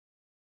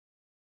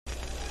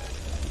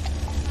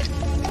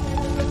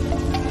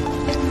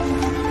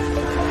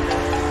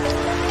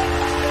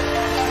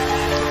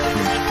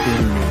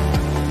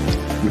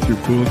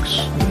books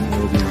and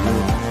all the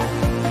work.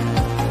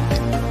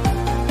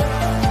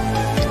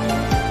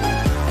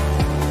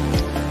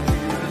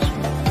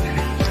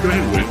 Go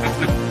ahead, Whit.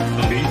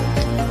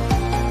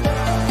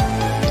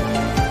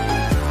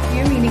 I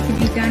mean, it could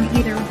be done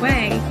either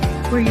way,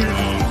 where you're...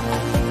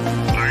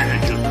 I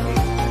just...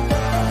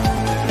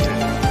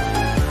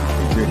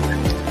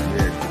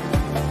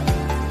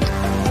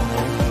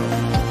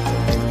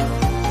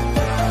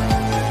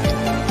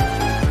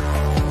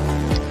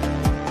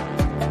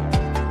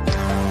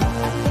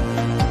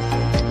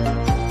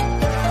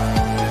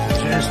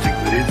 Majestic,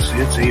 but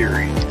it's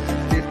eerie.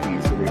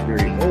 50s, so they're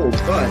very old,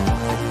 but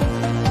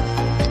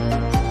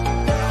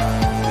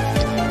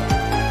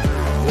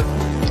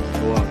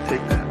well, I'll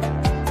take that.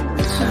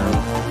 So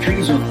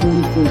trees are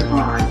 40 foot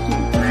high to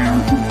the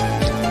ground.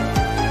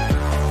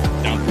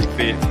 Down through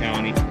Fayette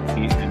County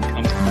and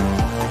come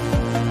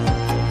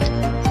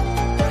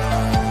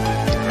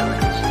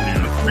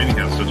Reading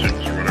has such a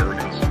whatever it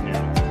is.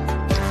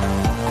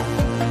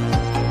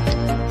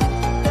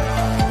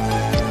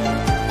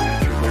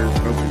 After they're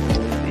broken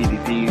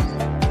EVPs.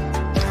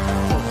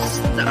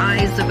 The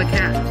eyes of a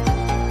cat.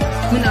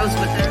 Who knows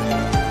what they're...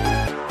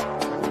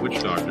 Witch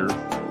doctor,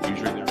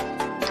 usually they're...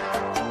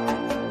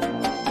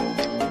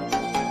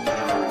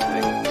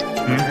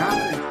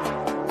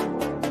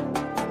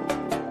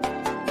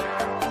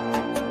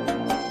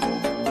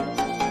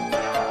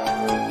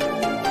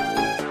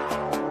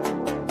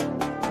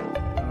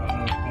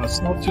 A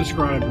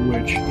self-described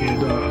witch,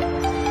 and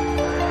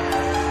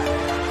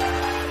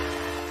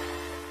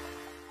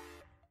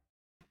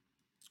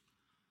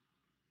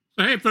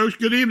Hey folks,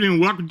 good evening.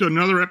 Welcome to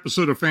another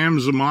episode of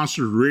Phantoms and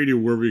Monsters Radio,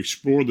 where we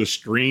explore the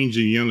strange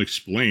and the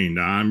unexplained.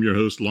 I'm your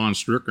host, Lon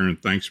Strickler, and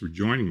thanks for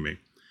joining me.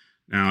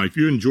 Now, if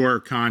you enjoy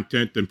our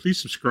content, then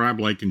please subscribe,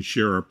 like, and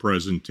share our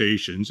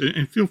presentations,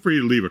 and feel free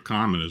to leave a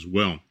comment as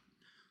well.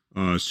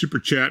 Super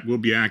Chat will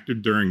be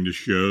active during the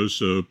show,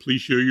 so please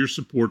show your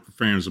support for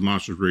Phantoms and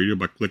Monsters Radio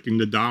by clicking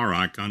the dollar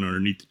icon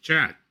underneath the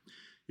chat.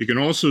 You can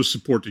also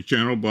support the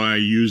channel by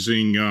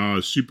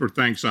using Super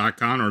Thanks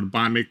icon or the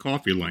Buy Me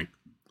Coffee link.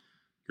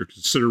 Your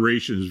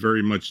consideration is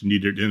very much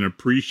needed and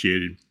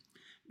appreciated.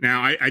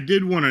 Now, I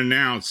did want to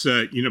announce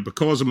that,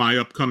 because of my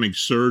upcoming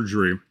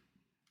surgery,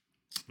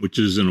 which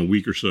is in a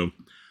week or so,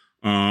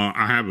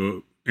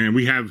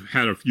 we have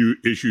had a few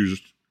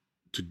issues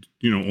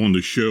on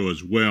the show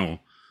as well.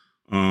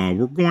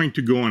 We're going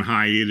to go on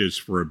hiatus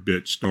for a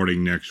bit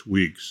starting next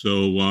week.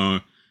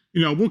 So,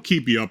 we'll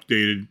keep you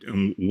updated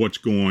on what's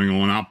going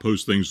on. I'll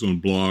post things on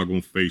the blog,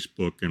 on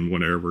Facebook, and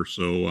whatever.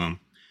 So,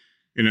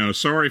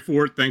 sorry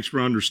for it. Thanks for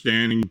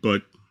understanding,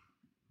 but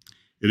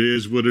it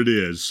is what it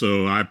is.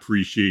 So I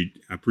appreciate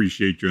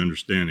your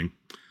understanding.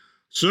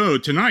 So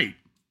tonight,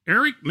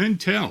 Eric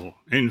Mintel,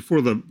 and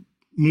for the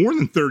more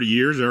than 30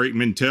 years, Eric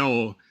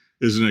Mintel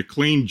is an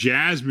acclaimed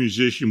jazz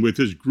musician with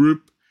his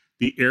group,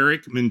 the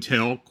Eric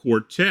Mintel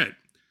Quartet.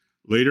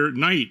 Later at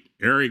night,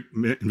 Eric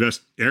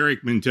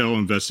Mintel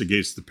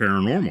investigates the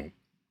paranormal.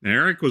 Now,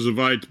 Eric was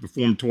invited to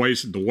perform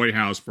twice at the White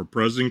House for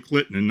President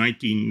Clinton in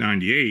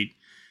 1998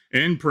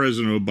 and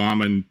President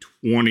Obama in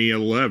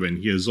 2011.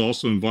 He is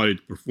also invited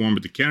to perform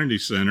at the Kennedy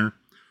Center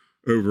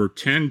over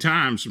 10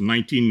 times from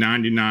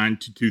 1999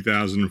 to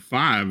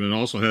 2005, and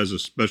also has a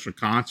special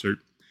concert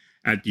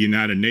at the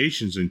United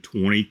Nations in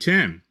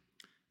 2010.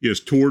 He has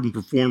toured and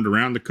performed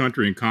around the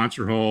country in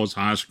concert halls,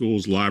 high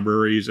schools,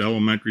 libraries,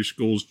 elementary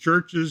schools,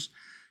 churches,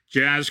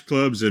 jazz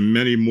clubs, and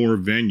many more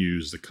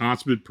venues. The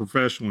consummate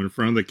professional in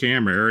front of the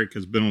camera, Eric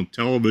has been on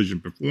television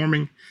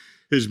performing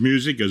his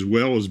music as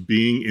well as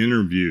being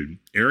interviewed.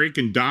 Eric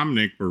and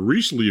Dominic were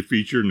recently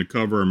featured in the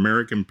cover of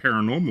American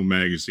Paranormal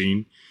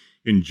magazine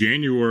in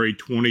January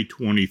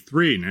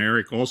 2023. And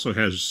Eric also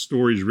has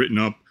stories written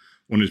up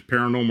on his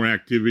paranormal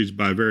activities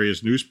by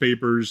various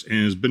newspapers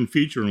and has been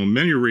featured on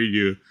many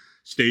radio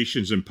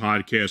stations and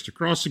podcasts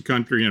across the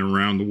country and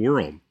around the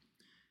world.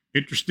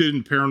 Interested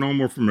in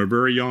paranormal from a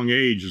very young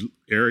age,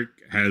 Eric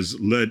has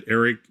led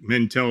Eric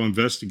Mintel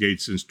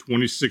Investigates since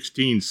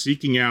 2016,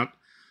 seeking out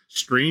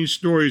strange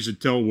stories to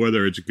tell,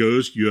 whether it's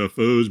ghosts,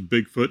 UFOs,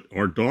 Bigfoot,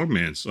 or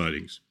Dogman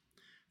sightings.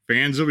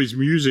 Fans of his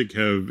music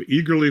have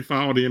eagerly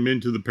followed him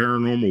into the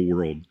paranormal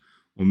world.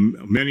 On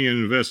many an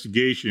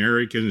investigation,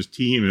 Eric and his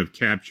team have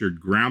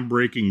captured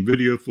groundbreaking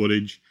video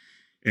footage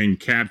and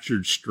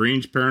captured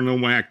strange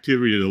paranormal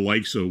activity, the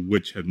likes of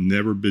which have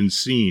never been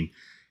seen.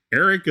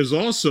 Eric is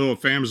also a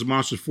Phantoms and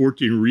Monsters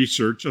 14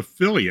 research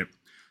affiliate.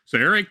 So,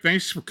 Eric,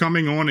 thanks for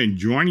coming on and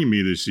joining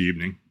me this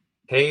evening.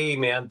 Hey,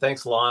 man.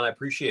 Thanks, Lon. I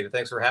appreciate it.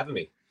 Thanks for having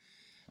me.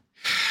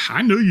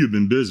 I know you've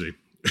been busy.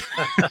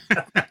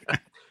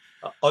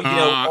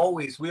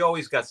 We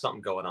always got something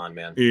going on,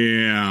 man.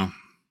 Yeah.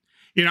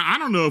 I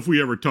don't know if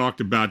we ever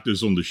talked about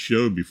this on the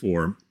show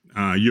before.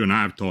 You and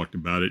I have talked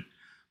about it.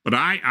 But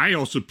I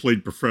also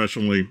played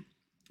professionally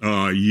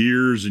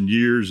years and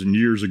years and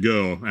years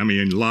ago. I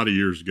mean, a lot of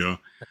years ago.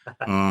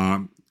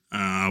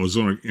 I was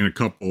in a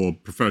couple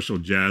of professional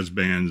jazz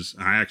bands.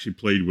 I actually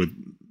played with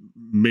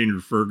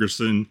Maynard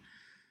Ferguson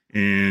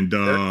and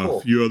cool.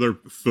 a few other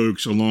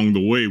folks along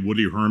the way,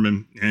 Woody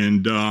Herman.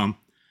 And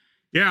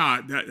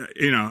Yeah,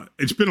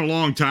 it's been a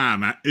long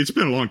time. It's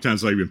been a long time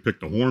since I even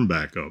picked the horn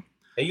back up.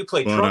 And you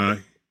played But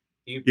trumpet.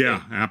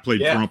 I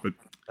played trumpet.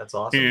 That's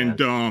awesome. And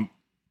man.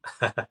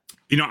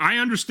 I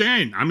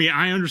understand. I mean,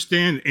 I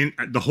understand and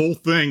the whole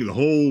thing, the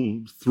whole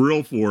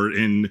thrill for it,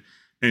 and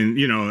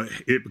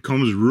it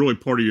becomes really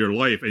part of your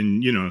life.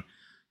 And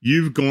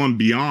you've gone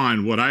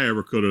beyond what I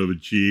ever could have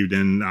achieved,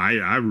 and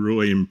I'm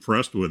really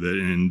impressed with it.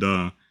 And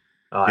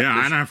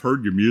and I've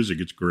heard your music.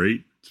 It's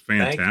great. It's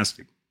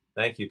fantastic.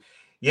 Thank you.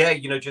 Yeah,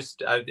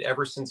 just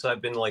ever since I've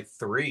been like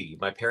 3,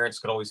 my parents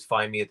could always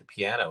find me at the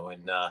piano.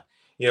 And,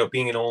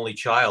 being an only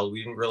child,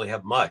 we didn't really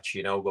have much,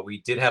 but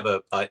we did have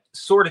a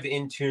sort of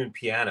in-tune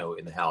piano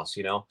in the house,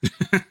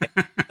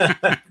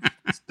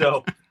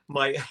 So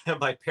my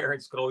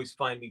parents could always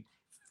find me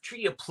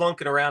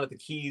plunking around at the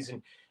keys.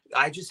 And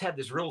I just had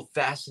this real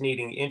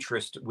fascinating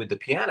interest with the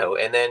piano.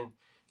 And then,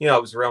 I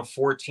was around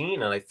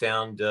 14 and I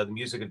found the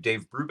music of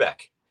Dave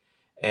Brubeck.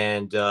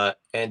 And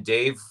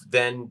Dave,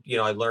 then,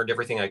 I learned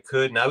everything I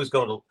could. And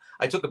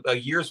I took a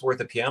year's worth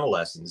of piano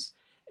lessons,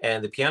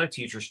 and the piano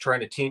teacher's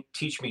trying to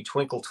teach me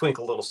Twinkle,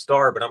 Twinkle, Little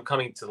Star, but I'm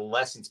coming to the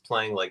lessons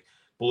playing like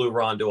Blue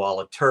Rondo a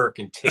la Turk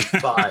and Take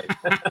 5.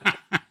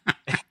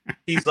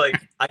 He's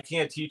like, I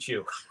can't teach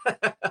you.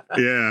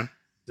 Yeah.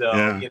 So,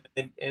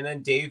 and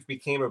then Dave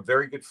became a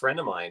very good friend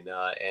of mine,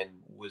 and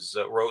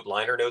wrote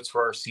liner notes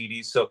for our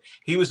CDs. So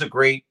he was a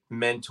great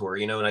mentor,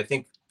 and I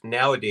think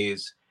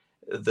nowadays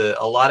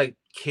a lot of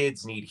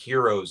kids need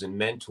heroes and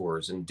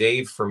mentors, and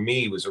Dave for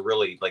me was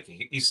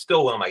he's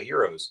still one of my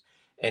heroes,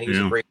 and he was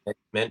a great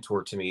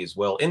mentor to me as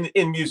well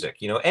in music,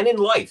 and in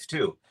life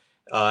too.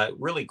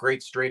 Really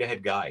great straight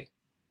ahead guy.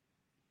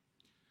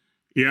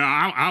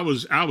 Yeah, I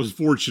was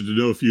fortunate to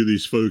know a few of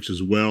these folks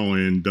as well,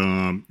 and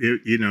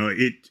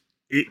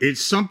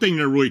it's something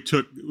that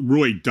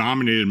really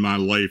dominated my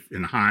life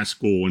in high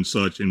school and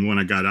such, and when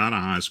I got out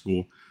of high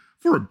school.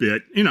 For a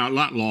bit,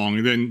 not long,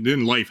 and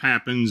then life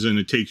happens and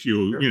it takes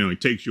you,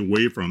 it takes you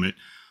away from it.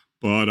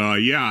 But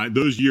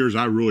those years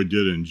I really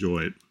did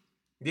enjoy it.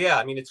 Yeah,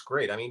 I mean, it's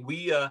great. I mean,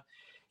 we,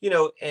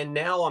 and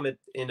now I'm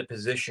in a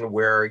position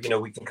where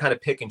we can kind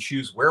of pick and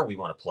choose where we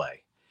want to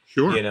play.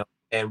 Sure.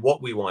 And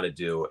what we want to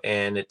do,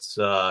 and it's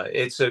a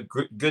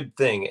good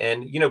thing.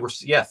 And we're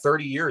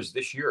 30 years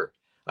this year.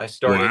 I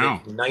started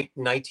in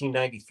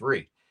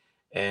 1993.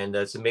 And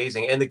that's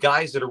amazing. And the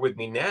guys that are with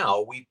me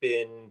now, we've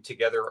been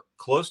together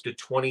close to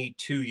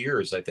 22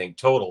 years, I think,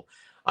 total.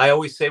 I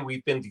always say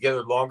we've been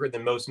together longer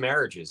than most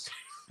marriages.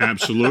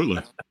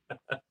 Absolutely.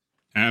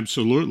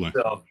 Absolutely.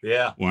 So,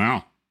 yeah.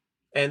 Wow.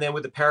 And then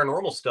with the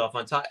paranormal stuff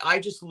on top, I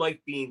just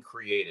like being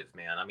creative,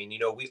 man. I mean,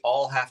 we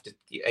all have to,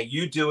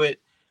 you do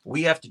it.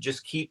 We have to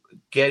just keep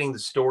getting the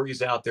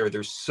stories out there.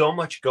 There's so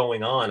much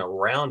going on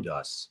around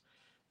us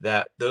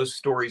that those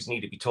stories need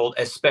to be told,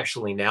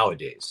 especially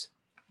nowadays.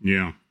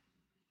 Yeah.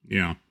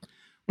 Yeah.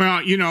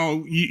 Well,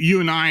 you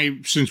and I,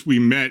 since we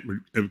met,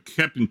 have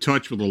kept in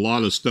touch with a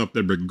lot of stuff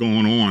that been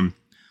going on,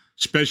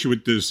 especially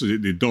with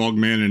the dog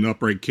man and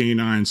upright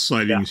canine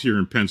sightings here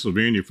in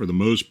Pennsylvania for the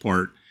most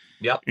part.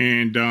 Yep.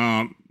 And,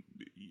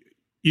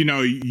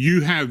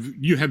 you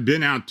have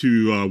been out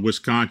to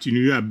Wisconsin.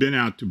 You have been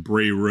out to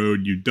Bray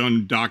Road. You've done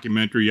a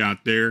documentary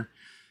out there.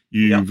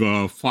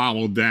 You've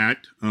followed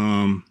that.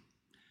 And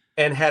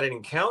had an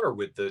encounter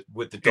with the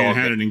dog. And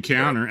had an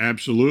encounter,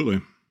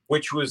 absolutely.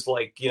 Which was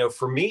like,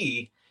 for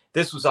me,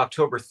 this was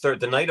October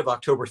 3rd, the night of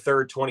October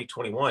 3rd,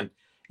 2021.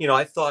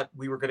 I thought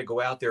we were going to go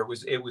out there.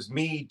 It was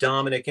me,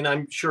 Dominic, and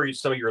I'm sure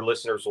some of your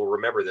listeners will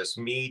remember this.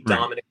 Me,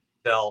 Dominic,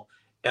 Mintel,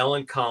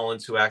 Ellen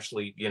Collins, who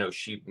actually,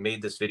 she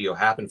made this video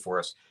happen for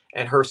us,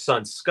 and her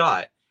son,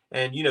 Scott.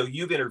 And,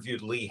 you've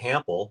interviewed Lee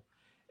Hample,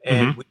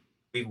 and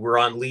we were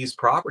on Lee's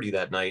property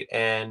that night.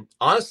 And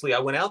honestly, I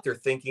went out there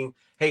thinking,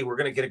 hey, we're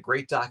going to get a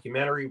great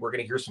documentary. We're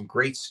going to hear some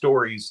great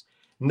stories,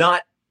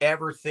 not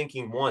ever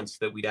thinking once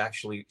that we'd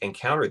actually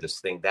encounter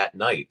this thing that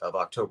night of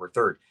October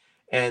 3rd.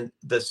 And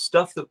the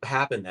stuff that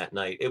happened that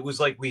night, it was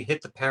like we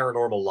hit the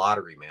paranormal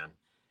lottery, man.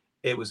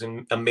 It was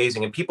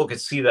amazing. And people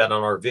could see that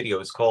on our video.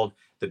 It's called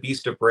The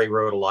Beast of Bray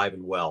Road, Alive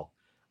and Well.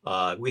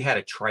 We had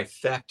a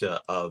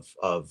trifecta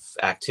of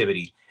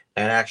activity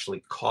and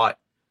actually caught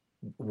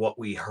what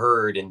we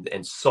heard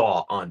and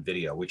saw on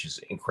video, which is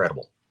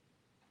incredible.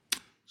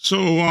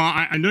 So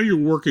I know you're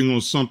working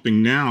on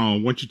something now.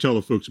 Why don't you tell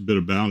the folks a bit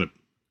about it?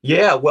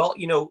 Yeah, well,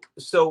 in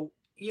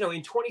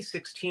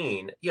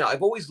 2016,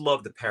 I've always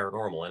loved the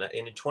paranormal. And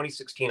in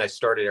 2016, I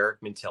started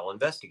Eric Mintel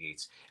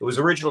Investigates. It was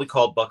originally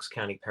called Bucks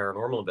County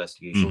Paranormal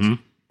Investigations.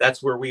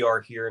 That's where we are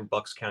here in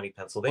Bucks County,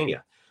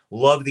 Pennsylvania.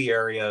 Love the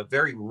area,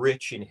 very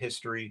rich in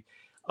history,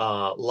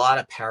 a lot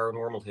of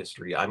paranormal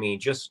history. I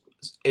mean,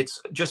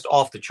 it's just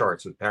off the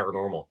charts with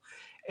paranormal.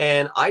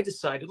 And I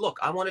decided, look,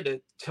 I wanted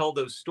to tell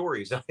those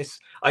stories.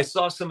 I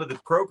saw some of the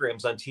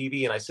programs on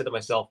TV and I said to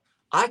myself,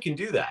 I can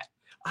do that.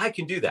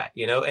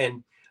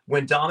 And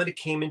when Dominic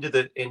came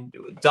and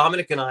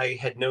Dominic and I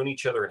had known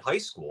each other in high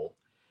school,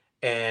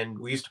 and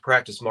we used to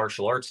practice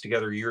martial arts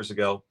together years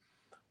ago.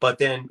 But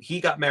then he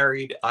got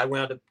married. I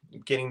wound up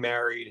getting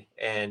married,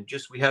 and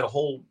just we had a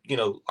whole,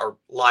 our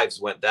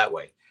lives went that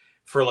way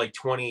for like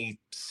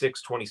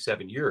 26,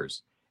 27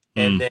 years.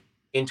 And then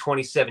in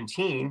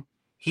 2017,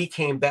 he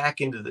came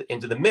back into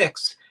the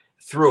mix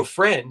through a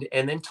friend,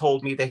 and then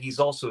told me that he's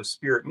also a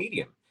spirit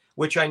medium,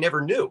 which I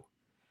never knew.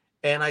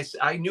 And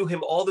I knew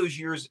him all those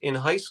years in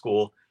high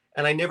school,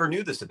 and I never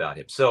knew this about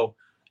him. So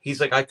he's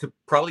like, I could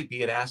probably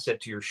be an asset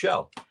to your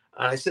show.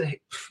 And I said,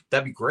 hey,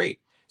 that'd be great.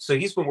 So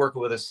he's been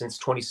working with us since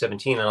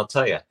 2017. And I'll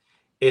tell you,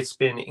 it's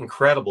been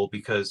incredible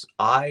because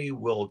I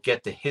will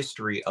get the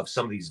history of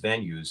some of these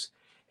venues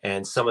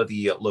and some of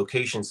the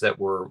locations that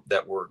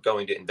we're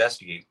going to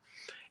investigate.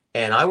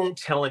 And I won't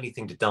tell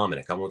anything to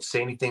Dominic. I won't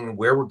say anything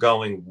where we're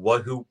going,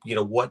 what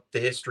the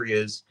history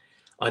is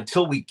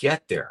until we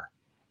get there.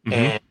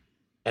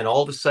 And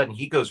all of a sudden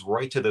he goes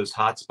right to those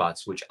hot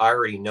spots, which I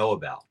already know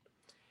about.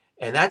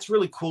 And that's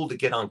really cool to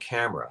get on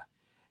camera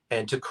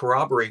and to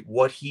corroborate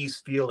what he's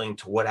feeling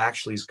to what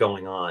actually is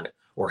going on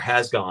or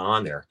has gone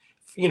on there,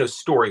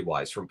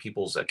 story-wise from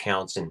people's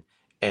accounts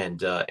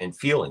and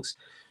feelings.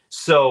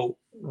 So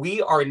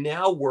we are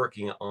now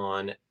working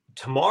on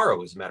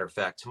tomorrow, as a matter of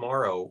fact,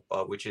 tomorrow,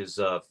 which is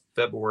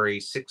February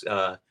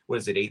 6th, what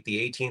is it,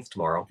 the 18th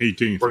tomorrow?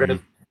 18th.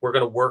 We're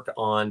gonna work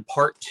on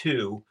part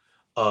 2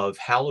 of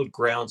Hallowed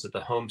Grounds at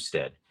the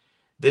Homestead.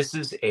 This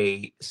is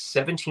a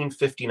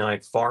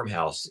 1759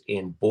 farmhouse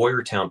in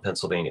Boyertown,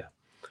 Pennsylvania.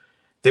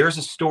 There's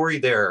a story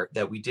there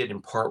that we did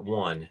in part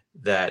 1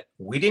 that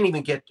we didn't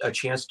even get a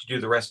chance to do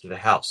the rest of the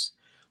house.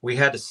 We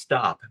had to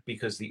stop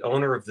because the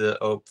owner of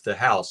the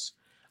house,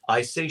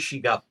 I say she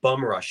got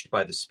bum rushed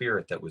by the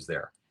spirit that was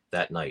there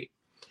that night.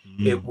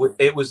 It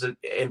was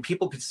and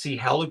people could see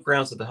Hallowed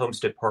Grounds at the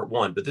Homestead part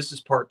 1, but this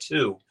is part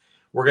 2.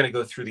 We're going to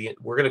go through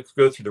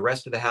the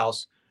rest of the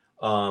house.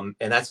 And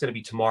that's going to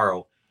be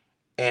tomorrow.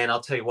 And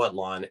I'll tell you what,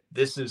 Lon,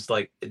 this is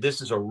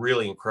a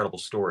really incredible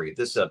story.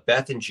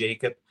 Beth and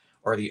Jacob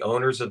are the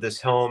owners of this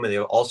home, and they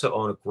also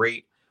own a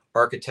great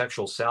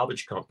architectural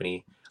salvage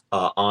company.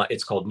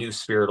 It's called New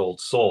Spirit Old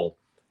Soul.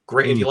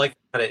 Great. If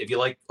you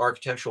like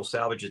architectural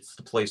salvage, it's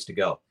the place to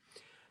go.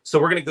 So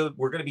we're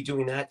going to be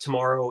doing that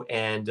tomorrow.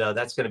 And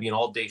that's going to be an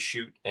all-day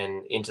shoot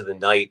and into the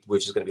night,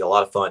 which is going to be a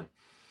lot of fun.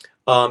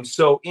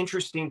 So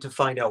interesting to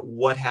find out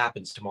what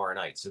happens tomorrow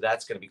night. So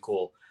that's going to be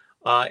cool.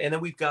 And then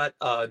we've got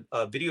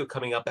a video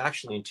coming up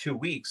actually in 2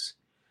 weeks,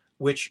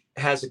 which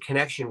has a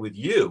connection with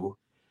you.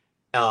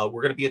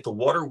 We're going to be at the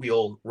Water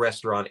Wheel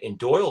restaurant in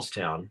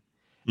Doylestown.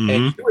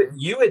 And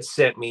you had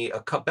sent me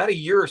about a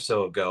year or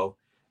so ago,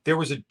 there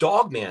was a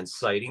dogman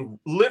sighting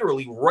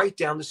literally right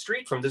down the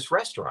street from this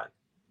restaurant.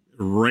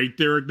 Right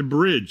there at the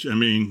bridge. I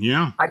mean,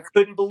 yeah. I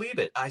couldn't believe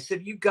it. I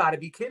said, you got to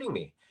be kidding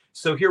me.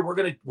 So here we're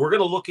going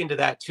to look into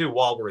that too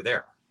while we're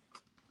there.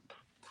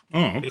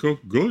 Oh, okay.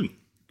 Good.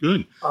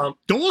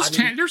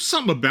 Doylestown, there's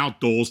something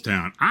about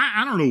Doylestown.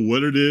 I don't know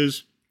what it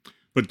is,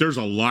 but there's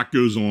a lot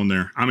goes on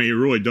there. I mean, it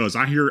really does.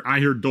 I hear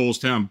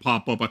Doylestown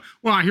pop up.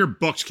 Well, I hear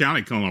Bucks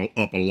County come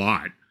up a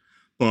lot.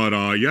 But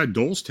yeah,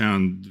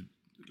 Doylestown,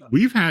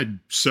 we've had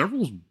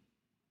several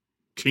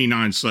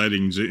canine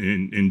sightings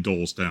in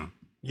Doylestown.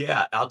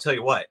 Yeah, I'll tell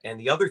you what. And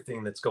the other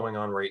thing that's going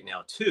on right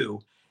now too,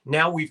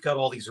 now we've got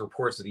all these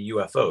reports of the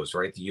UFOs,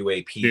 right? The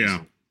UAPs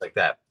and like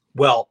that.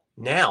 Well,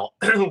 now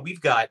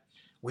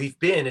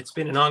it's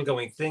been an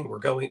ongoing thing.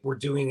 We're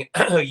doing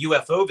a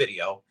UFO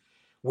video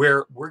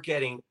where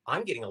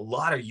I'm getting a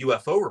lot of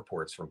UFO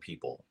reports from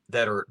people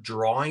that are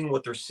drawing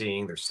what they're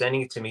seeing. They're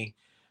sending it to me.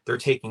 They're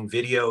taking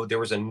video. There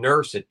was a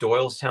nurse at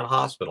Doylestown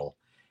Hospital,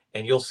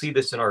 and you'll see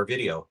this in our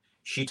video.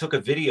 She took a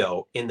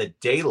video in the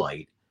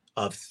daylight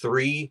of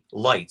 3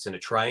 lights in a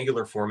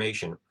triangular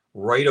formation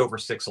right over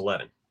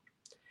 611.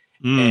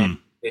 And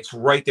it's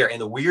right there. And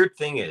the weird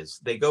thing is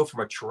they go from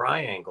a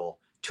triangle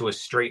to a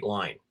straight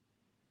line.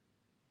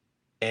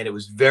 And it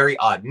was very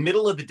odd,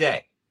 middle of the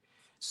day.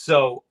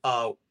 So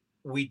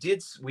we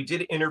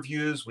did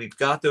interviews. We've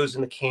got those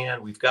in the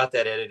can. We've got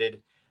that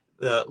edited.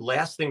 The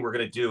last thing we're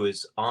going to do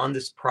is on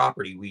this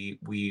property,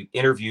 we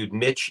interviewed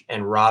Mitch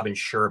and Robin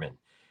Sherman.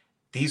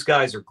 These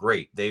guys are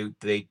great.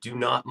 They do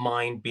not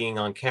mind being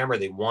on camera.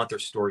 They want their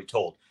story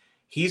told.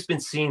 He's been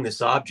seeing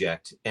this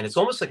object, and it's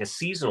almost like a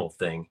seasonal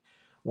thing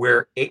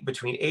where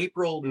between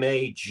April,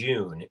 May,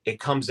 June, it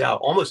comes out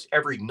almost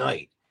every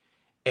night.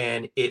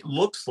 And it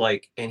looks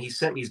like, and he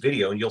sent me his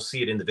video, and you'll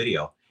see it in the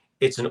video.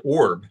 It's an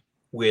orb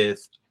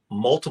with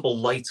multiple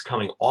lights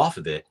coming off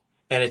of it,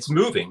 and it's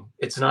moving.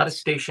 It's not a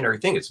stationary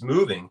thing. It's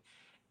moving,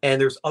 and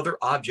there's other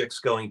objects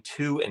going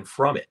to and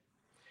from it.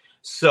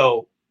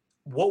 So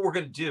what we're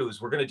going to do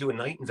is we're going to do a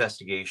night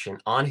investigation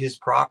on his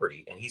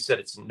property, and he said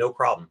it's no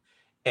problem.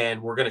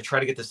 And we're going to try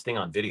to get this thing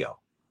on video.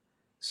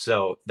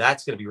 So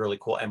that's going to be really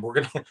cool. And we're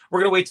going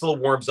to wait till it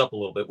warms up a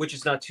little bit, which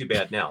is not too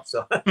bad now.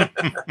 So,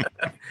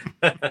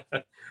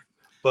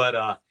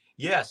 but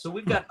yeah, so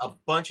we've got a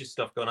bunch of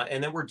stuff going on.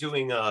 And then we're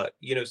doing,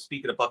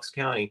 speaking of Bucks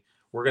County,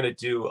 we're going to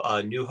do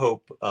New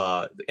Hope,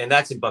 and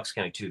that's in Bucks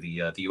County too, the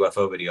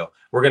UFO video.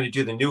 We're going to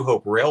do the New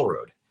Hope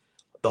Railroad,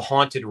 the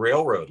haunted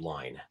railroad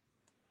line.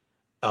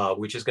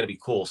 which is going to be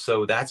cool.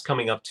 So that's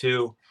coming up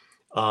too.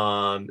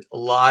 A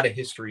lot of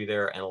history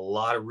there and a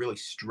lot of really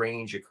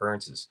strange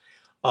occurrences.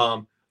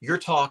 You're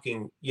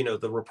talking,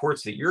 the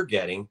reports that you're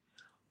getting.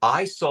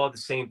 I saw the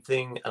same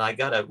thing, and I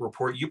got a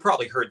report. You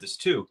probably heard this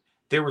too.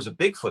 There was a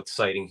Bigfoot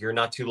sighting here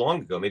not too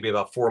long ago, maybe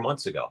about 4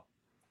 months ago.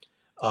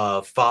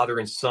 Father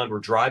and son were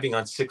driving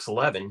on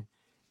 611,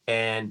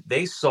 and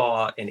they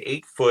saw an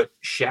 8-foot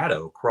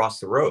shadow cross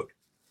the road,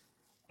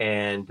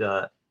 and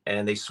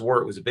they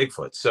swore it was a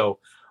Bigfoot. So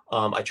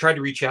I tried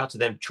to reach out to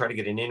them to try to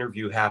get an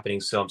interview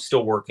happening. So I'm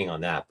still working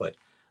on that. But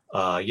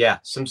yeah,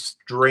 some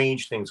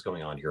strange things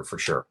going on here for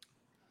sure.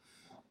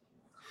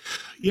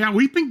 Yeah,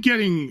 we've been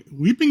getting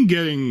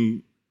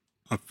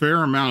a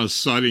fair amount of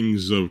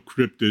sightings of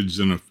cryptids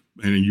and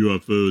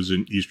UFOs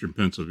in eastern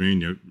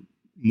Pennsylvania,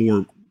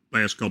 more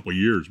last couple of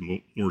years,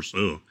 more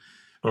so.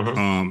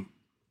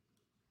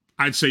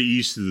 I'd say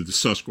east of the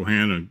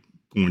Susquehanna,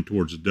 going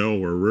towards the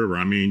Delaware River.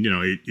 I mean,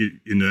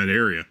 in that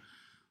area.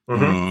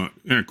 And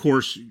of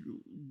course,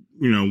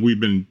 we've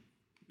been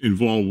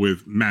involved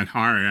with Matt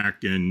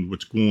Hyryak and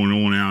what's going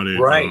on out at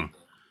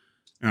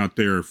out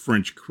there at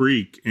French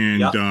Creek,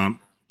 and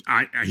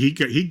he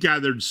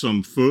gathered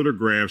some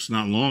photographs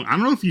not long. I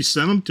don't know if he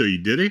sent them to you,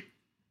 did he?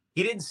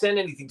 He didn't send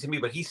anything to me,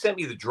 but he sent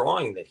me the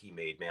drawing that he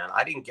made, man.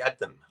 I didn't get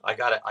them. I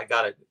got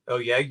it. Oh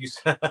yeah, you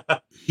said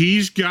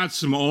he's got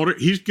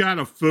he's got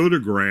a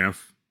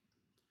photograph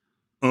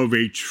of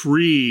a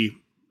tree.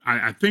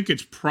 I think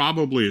it's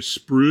probably a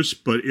spruce,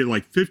 but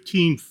like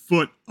 15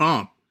 foot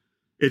up,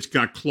 it's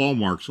got claw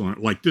marks on it.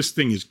 Like this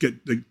thing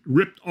they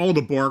ripped all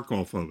the bark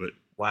off of it.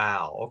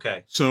 Wow.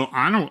 Okay. So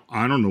I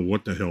don't know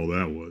what the hell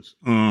that was.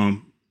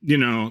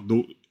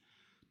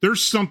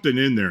 There's something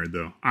in there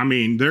though. I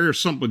mean, there's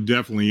something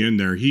definitely in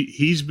there.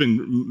 He's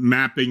been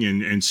mapping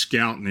and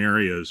scouting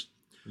areas.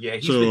 Yeah,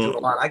 he's been doing a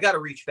lot. I got to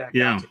reach back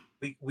out.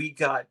 We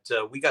got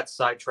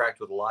sidetracked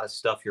with a lot of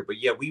stuff here, but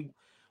yeah, we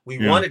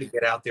wanted to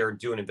get out there and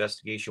do an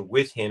investigation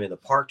with him in the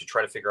park to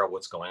try to figure out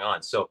what's going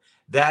on. So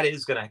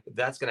that's gonna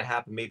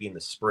happen maybe in the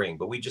spring,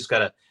 but we just got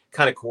to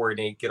kind of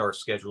coordinate, get our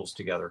schedules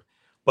together.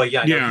 But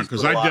yeah,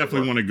 because I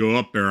definitely want to go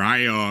up there.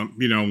 I,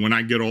 when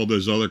I get all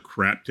this other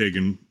crap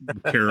taken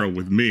care of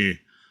with me,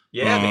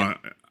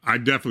 I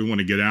definitely want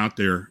to get out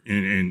there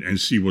and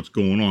see what's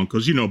going on.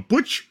 Because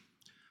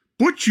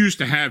Butch used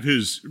to have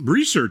his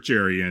research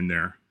area in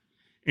there.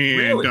 And,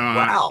 really?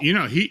 Wow.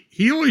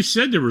 he always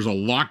said there was a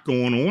lot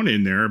going on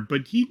in there,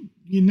 but he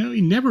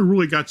never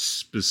really got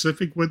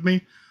specific with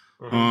me.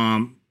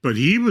 But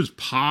he was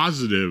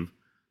positive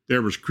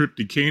there was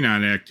cryptid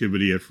canine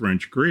activity at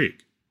French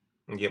Creek.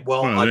 Yeah.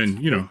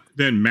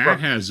 Then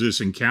Matt has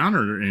this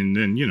encounter, and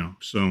then,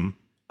 so.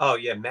 Oh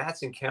yeah.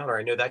 Matt's encounter.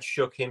 I know that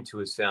shook him to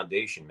his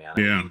foundation, man.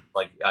 Yeah.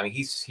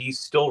 He's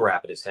still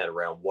wrapping his head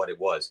around what it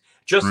was,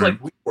 just like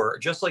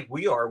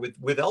we are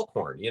with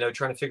Elkhorn,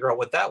 trying to figure out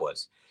what that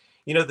was.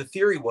 The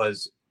theory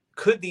was,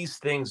 could these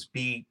things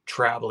be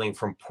traveling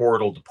from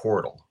portal to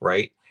portal,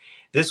 right?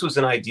 This was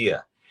an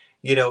idea.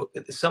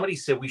 Somebody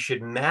said we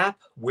should map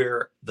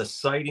where the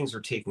sightings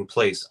are taking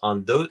place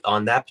on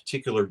that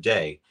particular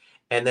day.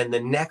 And then the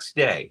next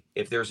day,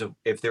 if there's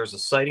a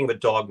sighting of a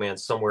dog man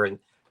somewhere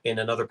in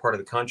another part of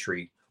the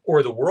country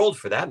or the world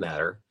for that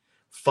matter,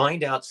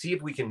 see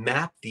if we can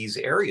map these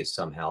areas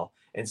somehow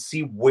and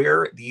see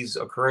where these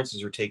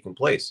occurrences are taking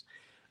place.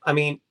 I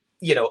mean,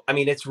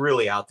 it's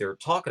really out there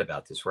talking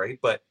about this, right?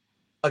 But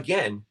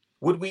again,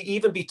 would we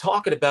even be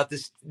talking about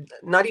this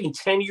not even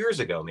 10 years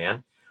ago,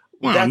 man?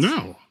 Well,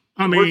 no.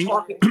 We're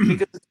talking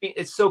because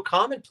it's so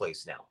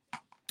commonplace now.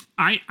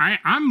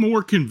 I'm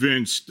more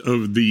convinced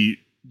of the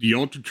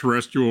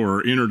ultra-terrestrial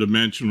or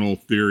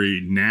interdimensional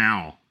theory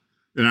now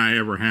than I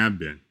ever have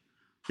been.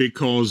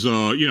 Because,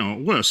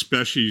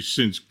 especially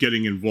since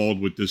getting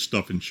involved with this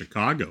stuff in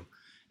Chicago.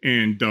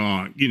 And,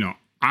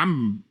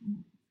 I'm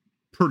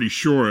pretty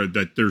sure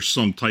that there's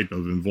some type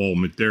of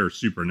involvement there,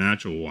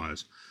 supernatural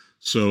wise.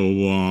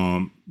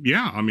 So,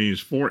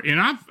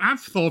 I've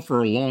thought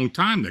for a long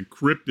time that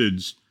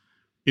cryptids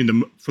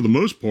for the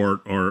most part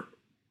are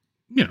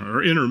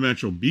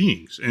interdimensional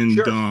beings. And,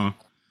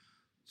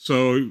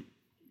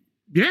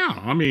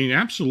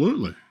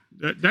 absolutely.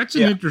 That's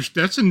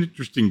an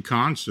interesting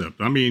concept.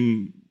 I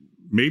mean,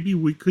 maybe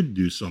we could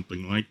do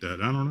something like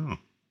that. I don't know.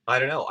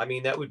 I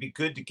mean, that would be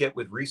good to get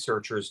with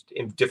researchers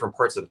in different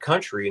parts of the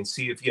country and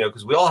see if,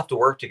 because we all have to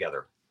work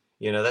together.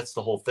 That's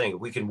the whole thing.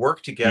 We can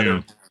work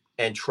together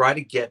and try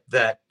to get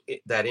that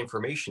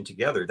information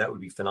together. That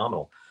would be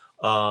phenomenal.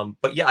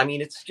 But yeah, I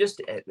mean, it's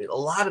just a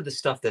lot of the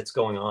stuff that's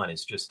going on.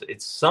 It's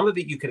some of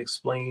it you can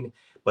explain,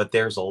 but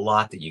there's a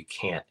lot that you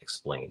can't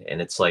explain. And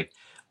it's like,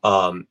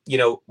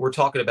 we're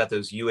talking about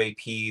those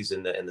UAPs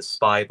and the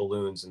spy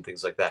balloons and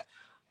things like that.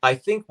 I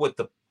think what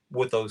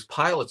those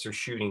pilots are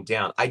shooting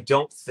down, I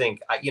don't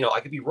think, I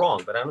could be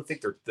wrong, but I don't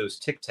think they're those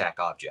Tic Tac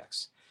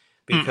objects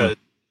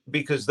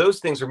because those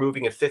things are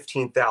moving at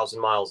 15,000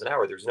 miles an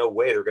hour. There's no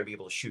way they're going to be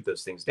able to shoot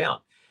those things down.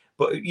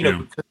 But,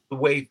 because the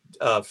way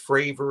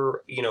Fravor,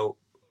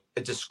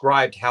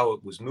 described how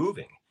it was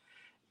moving,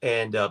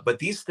 And but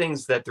these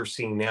things that they're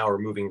seeing now are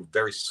moving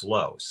very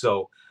slow.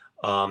 So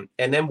and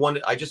then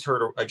I just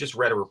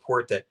read a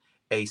report that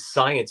a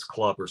science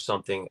club or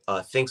something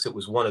thinks it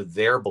was one of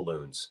their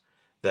balloons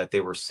that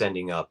they were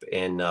sending up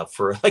and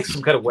for like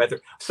some kind of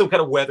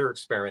weather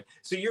experiment.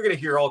 So you're going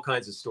to hear all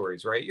kinds of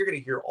stories, right? You're going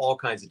to hear all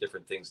kinds of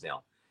different things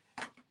now.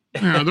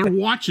 Yeah, they're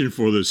watching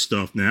for this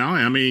stuff now.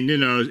 I mean,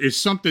 it's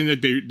something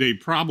that they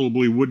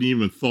probably wouldn't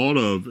even thought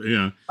of.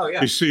 Oh yeah.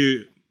 They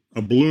see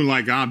a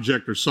balloon-like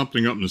object or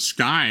something up in the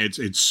sky.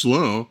 It's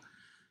slow,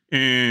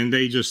 and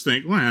they just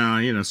think,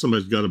 well,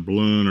 somebody's got a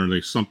balloon or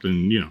there's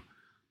something,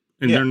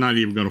 and they're not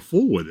even going to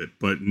fool with it.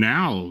 But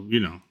now,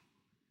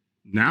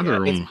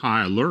 they're on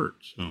high alert.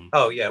 So.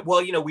 Oh yeah.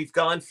 Well, we've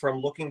gone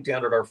from looking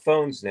down at our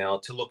phones now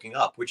to looking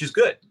up, which is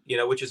good.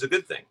 Which is a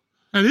good thing.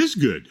 That is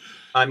good.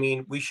 I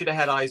mean, we should have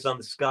had eyes on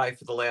the sky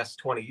for the last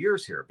 20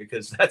 years here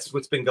because that's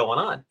what's been going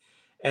on.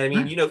 And I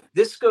mean,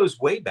 this goes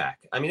way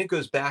back. I mean, it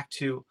goes back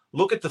to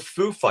look at the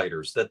Foo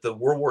Fighters that the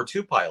World War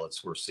II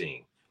pilots were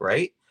seeing,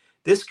 right?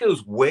 This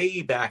goes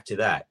way back to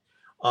that.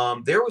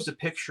 There was a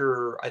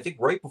picture, I think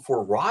right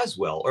before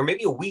Roswell, or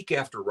maybe a week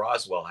after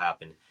Roswell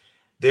happened,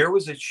 there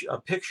was a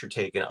picture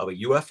taken of a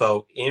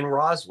UFO in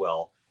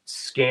Roswell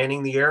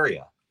scanning the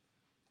area.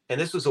 And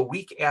this was a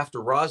week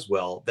after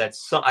Roswell.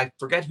 I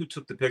forget who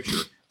took the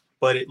picture,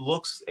 but it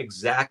looks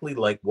exactly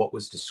like what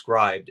was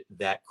described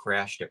that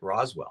crashed at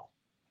Roswell.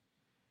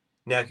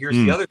 Now, here's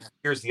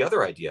the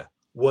other idea.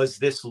 Was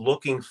this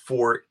looking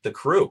for the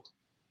crew?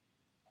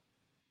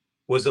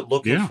 Was it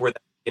looking for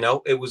that?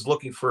 It was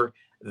looking for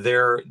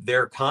their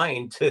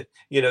kind to,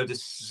 to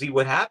see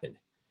what happened.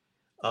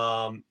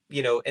 And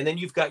then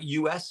you've got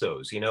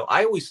USOs.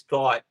 I always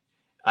thought,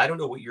 I don't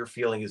know what your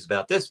feeling is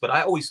about this, but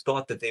I always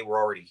thought that they were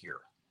already here.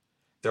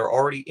 They're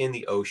already in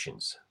the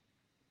oceans.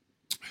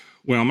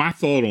 Well, my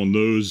thought on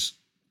those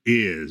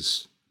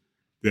is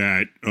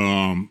that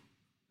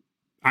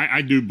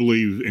I do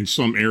believe in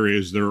some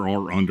areas there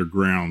are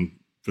underwater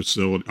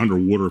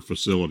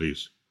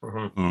facilities.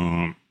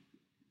 Mm-hmm.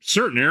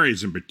 Certain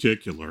areas in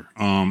particular.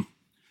 I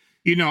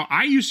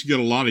used to get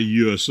a lot of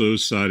USO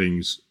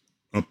sightings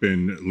up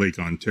in Lake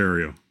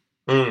Ontario.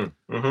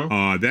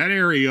 Mm-hmm. That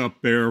area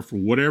up there, for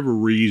whatever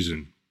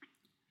reason,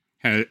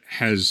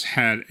 has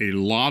had a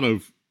lot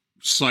of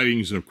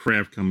sightings of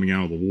craft coming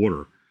out of the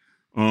water.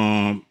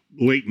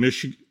 Lake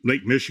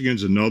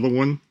Michigan's another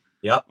one.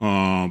 Yep.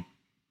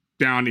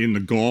 Down in the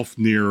Gulf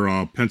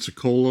near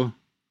Pensacola,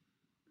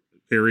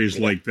 areas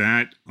like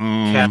that.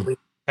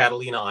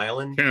 Catalina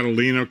Island.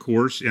 Catalina, of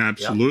course. Yeah,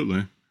 absolutely.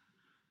 Yep.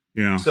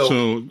 Yeah.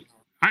 So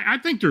I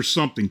think there's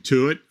something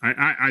to it.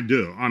 I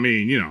do. I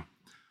mean,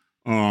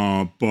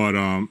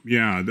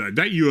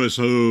 that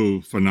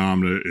USO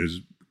phenomena is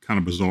kind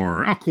of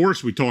bizarre. Of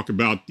course, we talk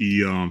about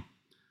the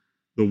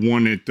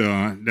one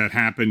that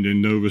happened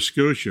in Nova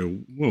Scotia.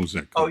 What was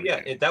that called? Oh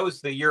yeah, that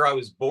was the year I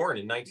was born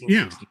in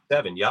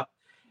 1967. Yeah. Yep.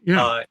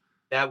 Yeah.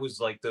 That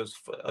was like those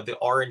the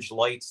orange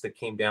lights that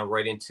came down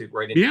right into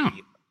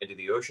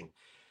the ocean.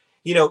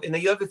 And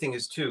the other thing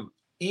is too,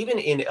 even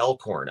in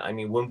Elkhorn. I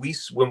mean, when we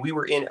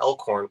were in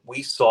Elkhorn,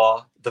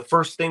 the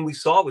first thing we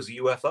saw was a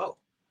UFO.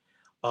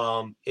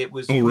 It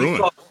was. Oh, really?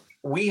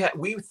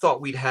 We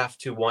thought we'd have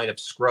to wind up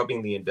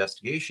scrubbing the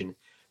investigation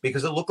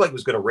because it looked like it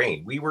was going to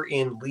rain. We were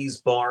in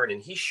Lee's barn,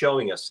 and he's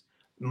showing us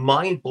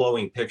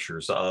mind-blowing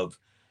pictures of,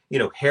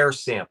 hair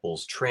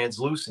samples,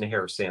 translucent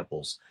hair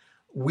samples,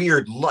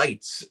 weird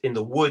lights in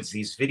the woods.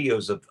 These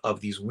videos of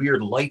these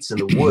weird lights in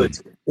the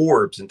woods,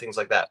 orbs, and things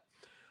like that.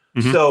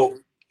 Mm-hmm. So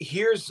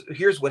here's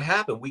what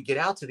happened. We get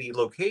out to the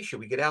location,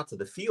 we get out to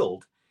the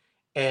field,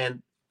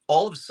 and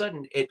all of a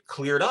sudden it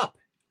cleared up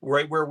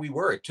right where we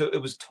were.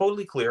 It was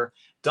totally clear.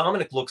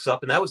 Dominic looks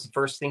up, and that was the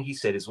first thing he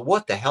said is,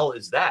 "What the hell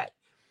is that?"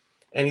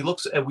 And he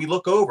looks, and we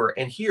look over,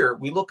 and here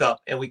we look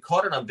up, and we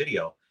caught it on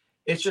video.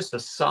 It's just a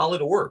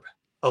solid orb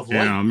of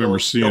light. Yeah, I remember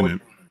seeing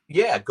it.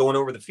 Yeah, going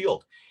over the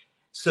field.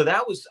 So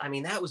that was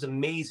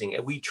amazing.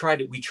 And we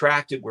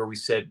tracked it where we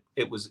said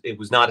it was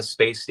not a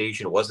space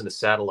station. It wasn't a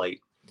satellite.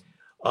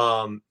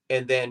 And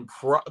then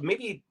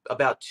maybe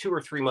about 2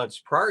 or 3 months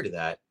prior to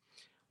that,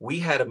 we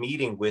had a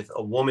meeting with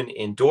a woman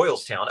in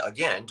Doylestown,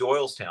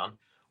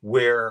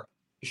 where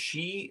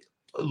she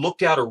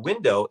looked out her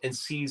window and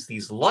sees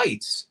these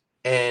lights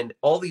and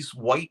all these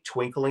white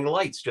twinkling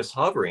lights just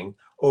hovering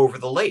over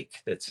the lake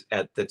that's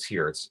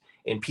here. It's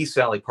in Peace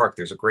Valley Park.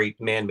 There's a great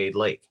man-made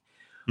lake.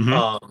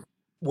 Mm-hmm.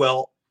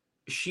 Well,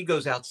 she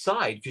goes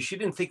outside because she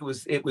didn't think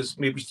it was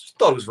maybe she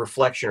thought it was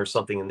reflection or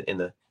something in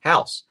the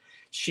house.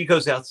 She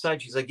goes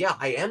outside. She's like, yeah,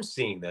 I am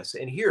seeing this.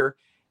 And here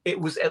it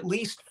was at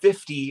least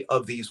 50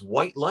 of these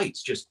white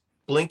lights just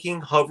blinking,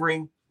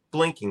 hovering,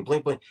 blinking,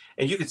 blink, blink.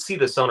 And you could see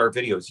this on our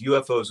videos,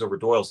 UFOs over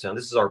Doylestown.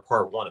 This is our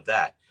part 1 of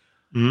that.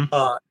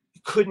 Mm-hmm.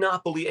 Could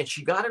not believe, and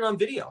she got it on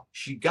video.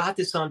 She got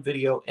this on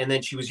video, and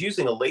then she was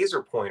using a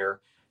laser pointer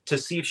to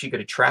see if she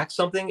could attract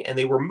something, and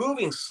they were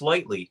moving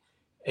slightly,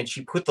 and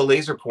she put the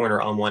laser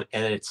pointer on one,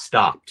 and it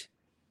stopped,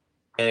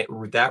 and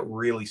that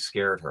really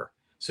scared her.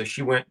 So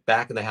she went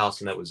back in the house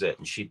and that was it.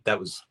 And that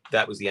was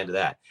the end of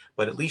that.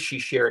 But at least she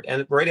shared.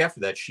 And right after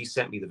that, she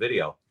sent me the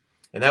video.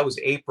 And that was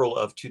April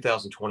of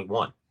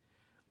 2021.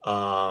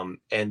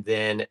 And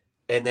then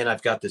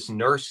I've got this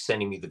nurse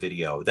sending me the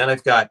video. Then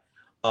I've got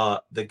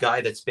the guy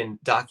that's been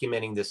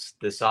documenting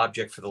this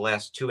object for the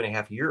last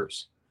 2.5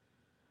 years.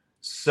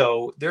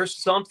 So there's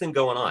something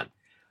going on.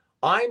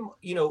 I'm,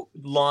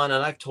 Lon,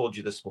 and I've told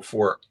you this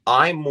before,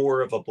 I'm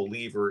more of a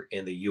believer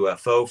in the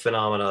UFO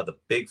phenomena, the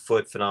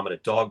Bigfoot phenomena,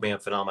 Dogman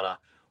phenomena.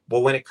 But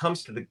when it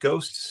comes to the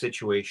ghost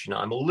situation,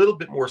 I'm a little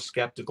bit more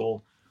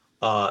skeptical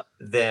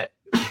that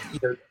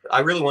I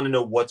really want to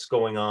know what's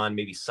going on,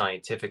 maybe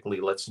scientifically.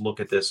 Let's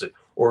look at this,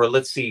 or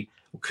let's see,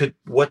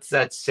 what's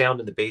that sound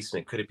in the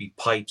basement? Could it be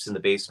pipes in the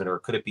basement, or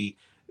could it be,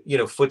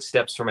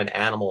 footsteps from an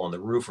animal on the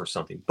roof or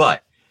something?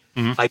 But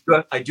I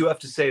do have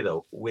to say,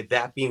 though, with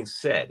that being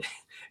said,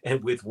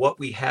 and with what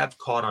we have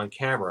caught on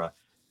camera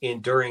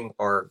during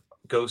our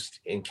ghost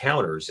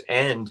encounters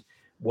and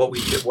what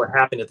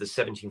happened at the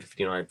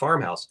 1759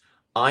 farmhouse,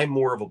 I'm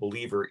more of a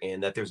believer in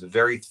that there's a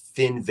very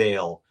thin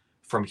veil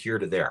from here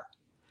to there,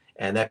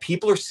 and that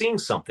people are seeing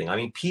something. I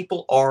mean,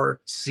 people are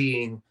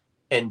seeing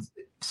and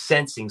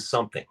sensing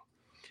something,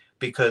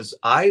 because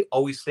I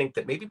always think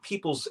that maybe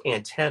people's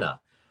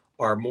antenna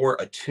are more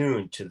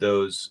attuned to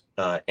those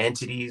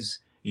entities,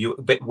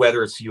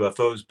 whether it's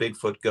UFOs,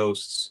 Bigfoot,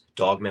 ghosts,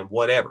 dogmen,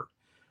 whatever.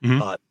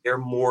 They're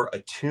more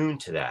attuned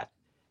to that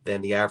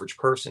than the average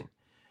person.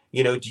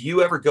 Do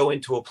you ever go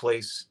into a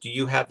place? Do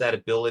you have that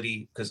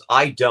ability? Because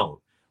I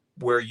don't,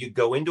 where you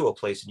go into a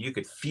place and you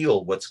could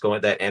feel what's going,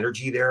 that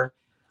energy there.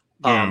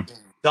 Yeah.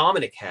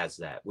 Dominic has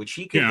that, which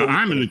he can. Yeah,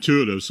 I'm an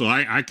intuitive, so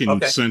I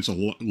can sense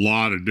a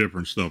lot of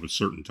different stuff at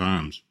certain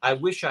times. I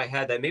wish I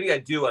had that. Maybe I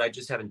do, and I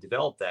just haven't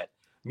developed that.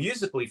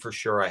 Musically, for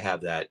sure, I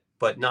have that,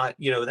 but not,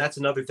 that's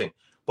another thing.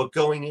 But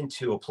going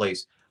into a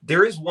place,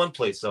 there is one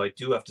place, though, I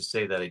do have to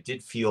say that I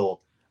did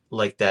feel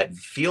like that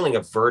feeling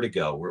of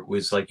vertigo, where it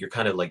was like you're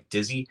kind of like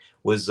dizzy,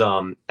 was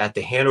at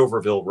the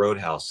Hanoverville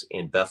Roadhouse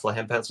in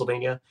Bethlehem,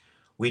 Pennsylvania.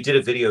 We did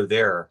a video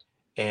there,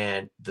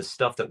 and the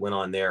stuff that went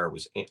on there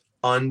was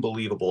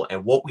unbelievable.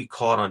 And what we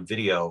caught on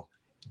video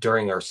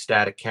during our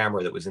static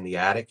camera that was in the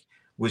attic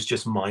was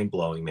just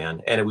mind-blowing,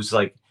 man. And it was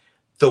like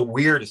the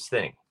weirdest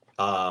thing.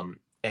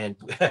 And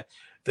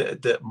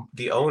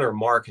the owner,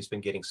 Mark, has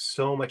been getting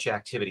so much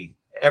activity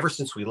ever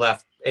since we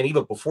left, and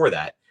even before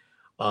that,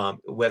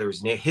 whether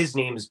his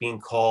name is being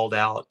called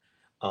out,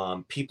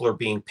 people are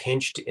being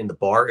pinched in the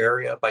bar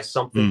area by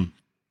something.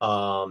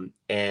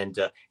 And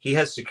he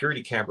has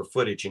security camera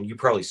footage, and you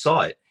probably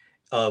saw it,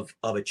 of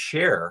a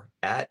chair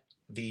at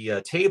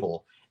the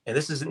table. And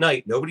this is at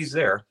night, nobody's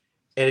there,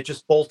 and it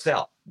just bolts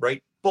out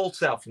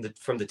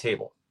from the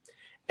table.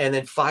 And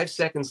then 5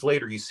 seconds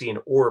later, you see an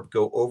orb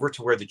go over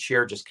to where the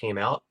chair just came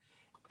out.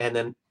 And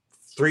then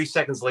 3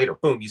 seconds later,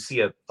 boom, you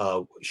see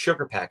a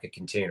sugar packet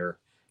container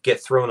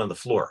get thrown on the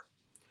floor.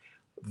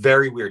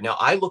 Very weird. Now,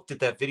 I looked at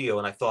that video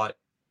and I thought,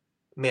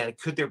 man,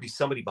 could there be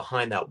somebody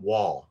behind that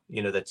wall,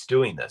 that's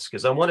doing this?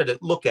 Because I wanted to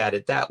look at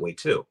it that way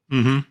too.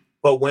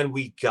 But when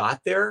we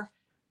got there,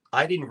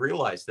 I didn't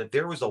realize that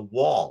there was a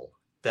wall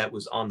that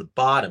was on the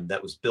bottom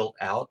that was built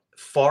out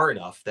far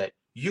enough that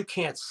you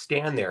can't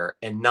stand there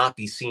and not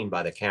be seen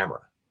by the camera.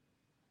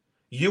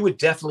 You would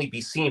definitely be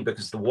seen,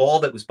 because the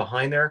wall that was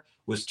behind there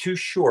was too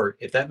short,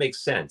 if that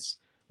makes sense,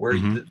 where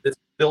the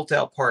built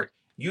out part,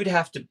 you'd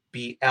have to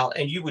be out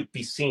and you would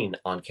be seen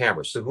on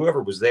camera. So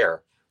whoever was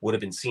there would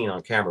have been seen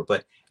on camera,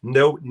 but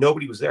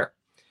nobody was there.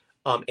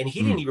 And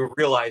he didn't even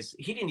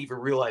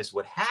realize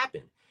what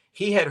happened.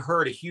 He had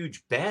heard a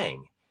huge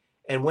bang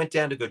and went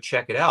down to go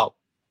check it out,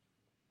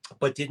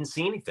 but didn't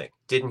see anything,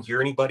 didn't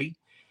hear anybody,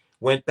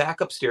 went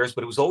back upstairs,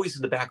 but it was always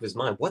in the back of his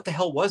mind. What the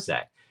hell was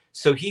that?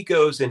 So he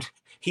goes and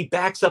he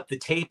backs up the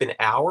tape an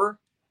hour,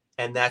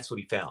 and that's what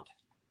he found.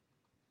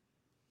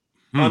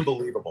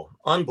 Unbelievable.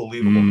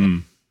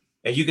 Man.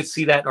 And you could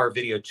see that in our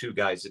video too,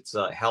 guys. It's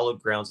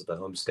Hallowed Grounds at the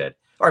Homestead.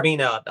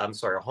 I'm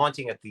sorry, a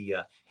haunting at the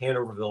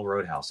Hanoverville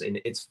Roadhouse,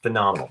 and it's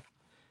phenomenal.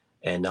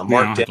 And Mark,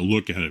 I'll have to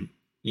look at it.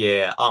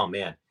 Yeah. Oh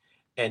man.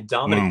 And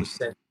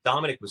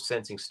Dominic was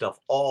sensing stuff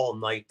all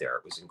night there.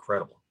 It was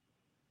incredible.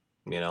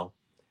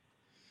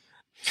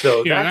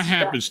 So yeah, that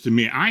happens to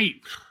me.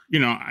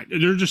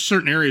 There's just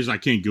certain areas I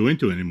can't go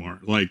into anymore.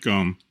 Like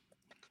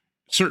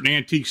certain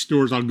antique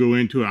stores I'll go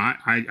into.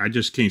 I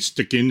just can't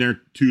stick in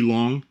there too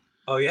long.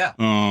 Oh yeah.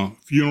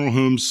 Funeral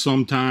homes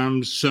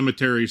sometimes,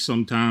 cemeteries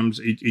sometimes.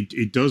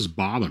 It does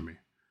bother me.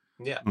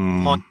 Yeah.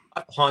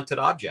 Haunted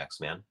objects,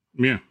 man.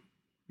 Yeah.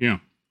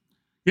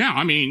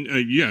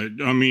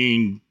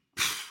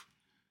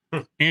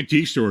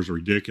 Antique stores are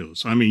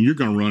ridiculous. You're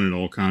going to run into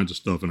all kinds of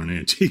stuff in an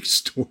antique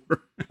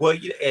store. Well,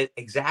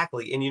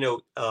 exactly. And,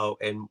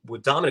 and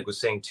what Dominic was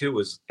saying too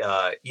was,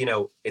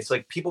 it's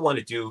like people want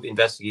to do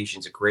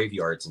investigations at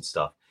graveyards and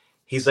stuff.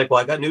 He's like, well,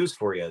 I got news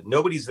for you.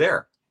 Nobody's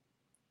there.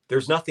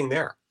 There's nothing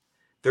there.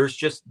 There's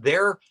just,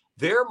 they're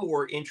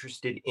more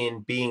interested in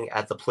being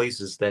at the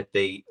places that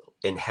they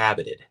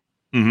inhabited.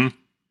 You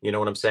know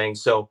what I'm saying?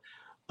 So,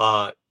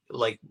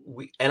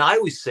 and I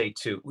always say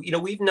too, we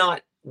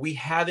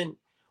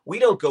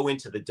don't go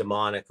into the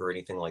demonic or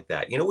anything like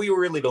that. We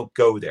really don't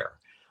go there.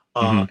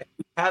 We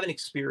haven't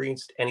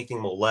experienced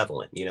anything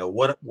malevolent.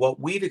 What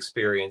we've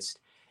experienced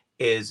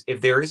is,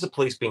 if there is a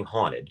place being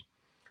haunted,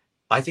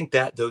 I think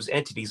that those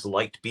entities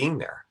liked being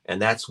there,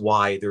 and that's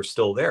why they're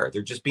still there.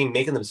 They're just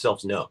making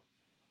themselves known,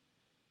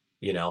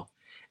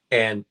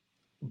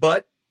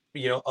 but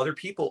other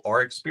people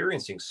are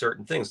experiencing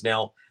certain things.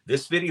 Now,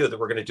 this video that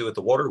we're going to do at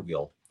the water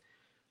wheel,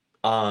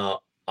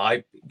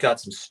 I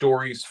got some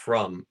stories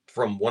from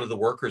one of the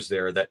workers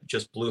there that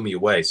just blew me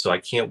away. So I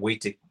can't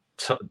wait to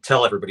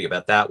tell everybody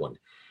about that one.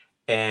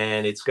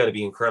 And it's going to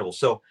be incredible.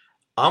 So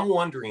I'm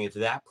wondering if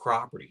that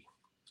property,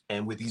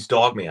 and with these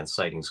dogman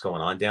sightings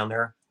going on down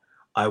there,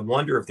 I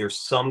wonder if there's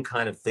some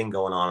kind of thing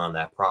going on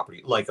that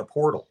property, like a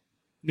portal.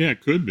 Yeah,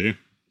 it could be.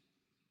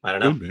 I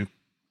don't know. Could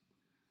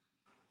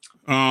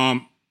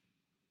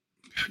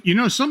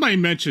be. Somebody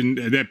mentioned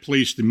that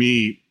place to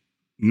me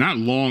not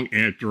long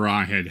after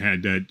I had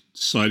that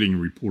sighting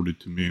reported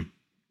to me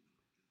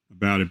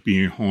about it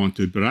being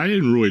haunted, but I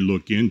didn't really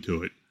look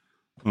into it.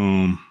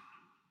 So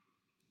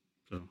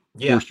of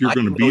course you're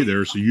going to be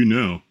there, so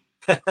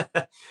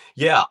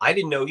Yeah, I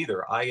didn't know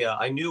either.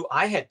 I knew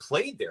I had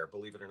played there,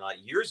 believe it or not,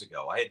 years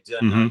ago. I had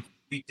done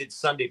we did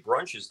Sunday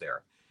brunches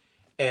there,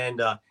 and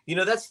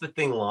that's the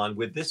thing, Lon,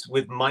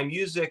 with my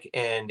music,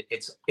 and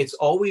it's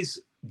always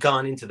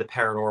gone into the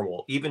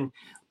paranormal, even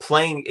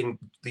playing in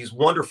these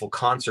wonderful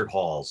concert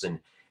halls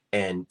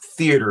and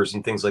theaters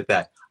and things like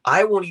that.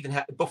 I won't even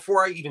have,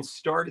 before I even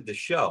started the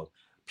show,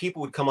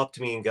 people would come up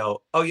to me and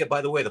go, "Oh yeah,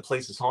 by the way, the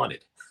place is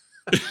haunted."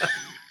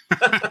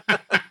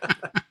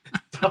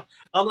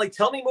 I'm like,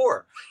 "Tell me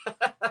more."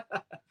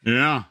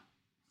 Yeah.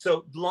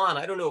 So, Lon,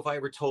 I don't know if I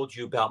ever told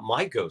you about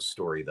my ghost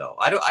story, though.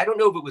 I don't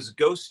know if it was a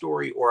ghost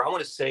story, or I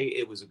want to say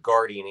it was a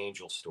guardian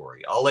angel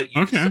story. I'll let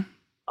you. Okay.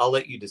 I'll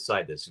let you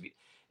decide this.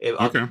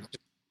 Okay. A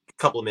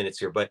couple of minutes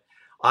here, but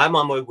I'm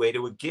on my way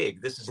to a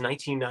gig. This is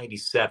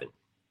 1997,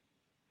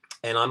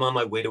 and I'm on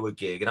my way to a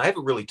gig, and I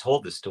haven't really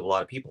told this to a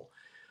lot of people.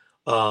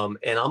 And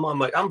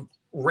I'm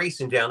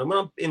racing down.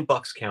 I'm in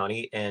Bucks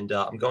County, and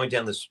I'm going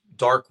down this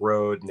dark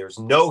road, and there's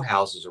no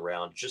houses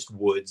around, just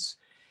woods.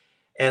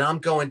 And I'm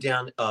going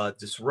down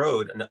this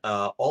road, and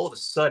all of a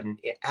sudden,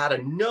 out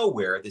of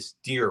nowhere, this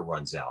deer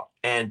runs out,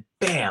 and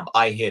bam,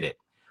 I hit it.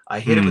 I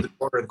hit it with the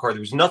corner of the car. There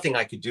was nothing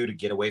I could do to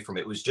get away from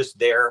it. It was just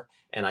there,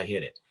 and I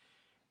hit it.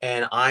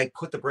 And I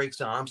put the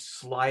brakes on. I'm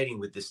sliding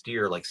with this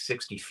deer like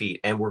 60 feet,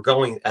 and we're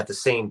going at the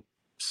same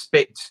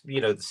space,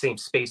 the same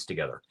space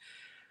together.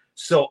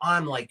 So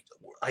I'm like,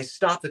 I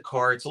stopped the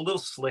car. It's a little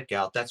slick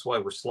out. That's why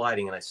we're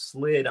sliding. And I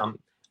slid. I'm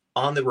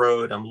on the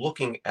road. I'm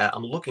looking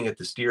at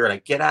this deer, and I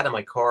get out of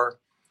my car,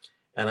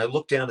 and I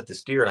look down at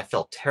this deer, and I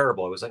felt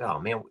terrible. I was like, oh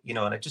man, and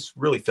I just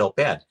really felt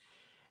bad.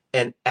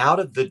 And out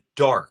of the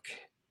dark,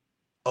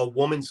 a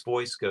woman's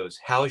voice goes,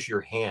 "How's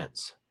your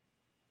hands?"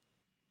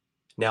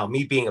 Now,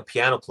 me being a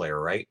piano player,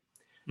 right?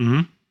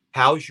 Mm-hmm.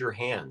 How's your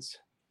hands?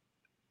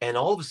 And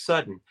all of a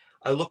sudden,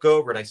 I look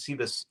over and I see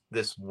this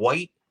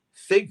white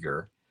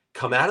figure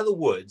come out of the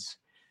woods.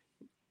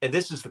 And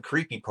this is the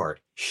creepy part.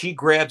 She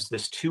grabs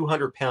this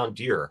 200-pound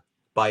deer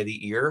by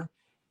the ear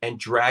and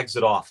drags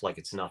it off like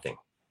it's nothing.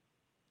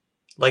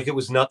 Like it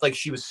was not like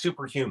she was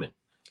superhuman,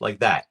 like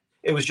that.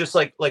 It was just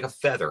like a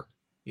feather,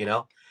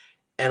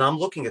 And I'm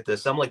looking at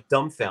this, I'm like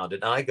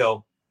dumbfounded. And I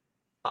go,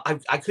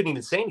 I couldn't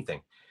even say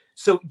anything.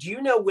 So do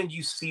you know when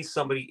you see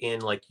somebody in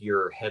like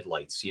your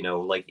headlights,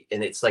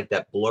 and it's like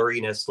that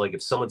blurriness, like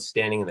if someone's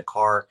standing in the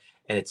car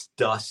and it's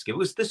dusk,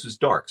 this was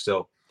dark.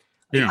 So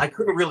yeah. I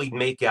couldn't really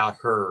make out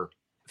her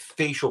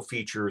facial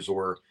features,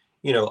 or,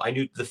 I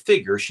knew the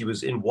figure. She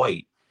was in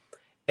white.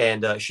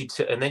 And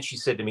and then she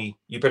said to me,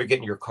 "You better get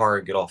in your car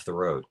and get off the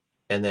road."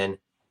 And then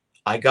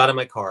I got in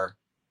my car.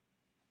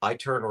 I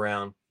turn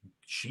around.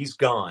 She's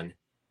gone.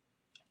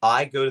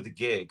 I go to the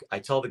gig. I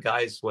tell the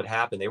guys what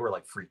happened. They were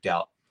like freaked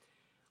out.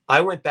 I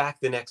went back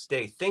the next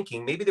day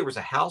thinking maybe there was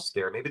a house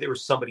there. Maybe there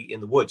was somebody in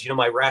the woods.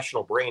 My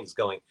rational brain is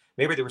going,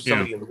 maybe there was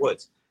somebody in the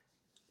woods.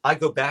 I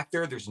go back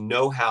there. There's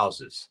no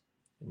houses.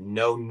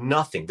 No,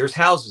 nothing. There's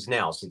houses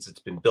now since it's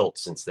been built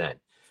since then.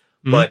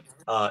 But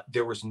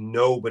there was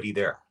nobody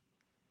there.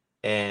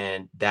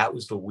 And that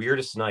was the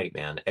weirdest night,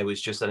 man. It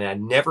was just, I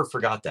never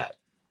forgot that.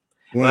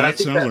 Well, that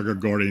sounds like a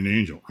guardian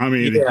angel. I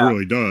mean, it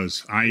really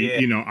does.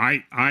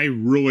 I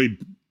really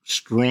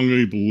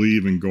strongly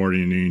believe in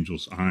guardian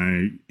angels.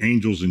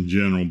 Angels in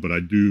general, but I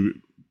do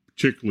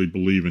particularly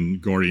believe in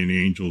guardian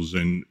angels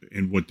and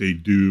what they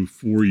do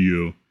for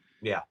you.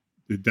 Yeah.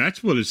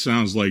 That's what it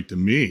sounds like to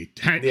me.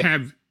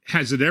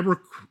 Has it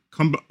ever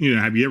come,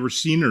 have you ever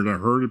seen it or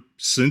heard it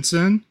since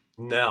then?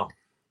 No.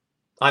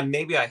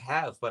 Maybe I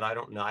have, but I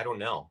don't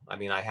know. I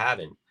mean, I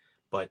haven't,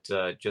 but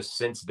just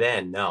since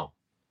then, no.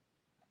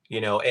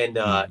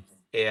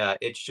 Yeah,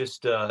 it's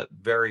just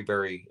very,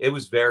 very, it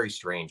was very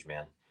strange,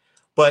 man.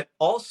 But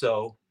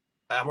also,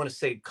 I want to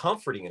say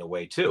comforting in a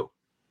way too,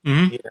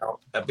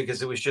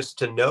 because it was just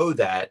to know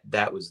that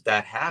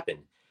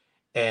happened.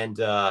 And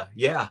I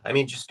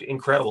mean, just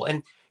incredible.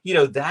 And,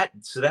 that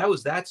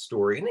was that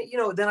story. And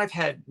then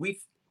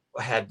we've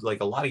had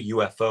like a lot of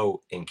UFO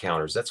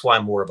encounters. That's why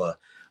I'm more of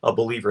a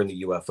believer in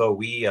the UFO.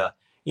 We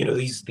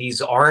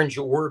these orange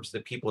orbs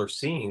that people are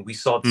seeing, we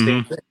saw the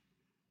same thing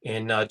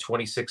in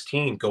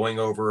 2016 going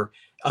over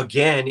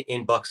again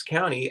in Bucks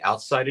County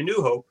outside of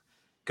New Hope,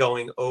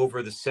 going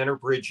over the Center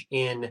Bridge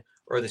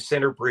the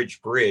Center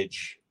Bridge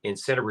Bridge in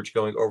Center Bridge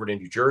going over to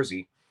New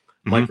Jersey.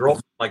 My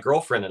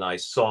girlfriend and I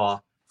saw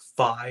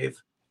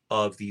 5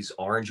 of these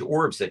orange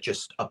orbs that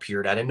just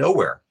appeared out of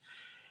nowhere.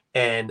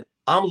 And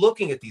I'm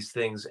looking at these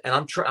things and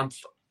I'm trying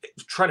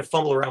to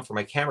fumble around for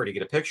my camera to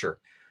get a picture.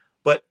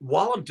 But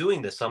while I'm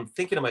doing this, I'm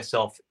thinking to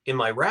myself, in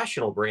my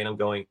rational brain, I'm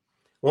going,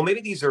 well,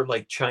 maybe these are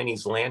like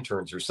Chinese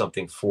lanterns or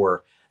something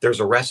there's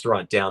a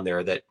restaurant down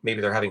there that maybe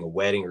they're having a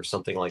wedding or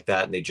something like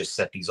that. And they just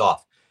set these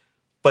off.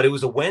 But it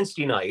was a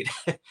Wednesday night.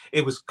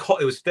 It was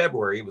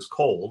February. It was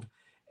cold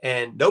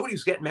and nobody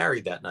was getting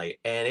married that night.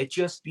 And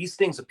these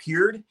things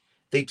appeared.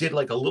 They did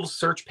like a little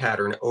search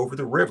pattern over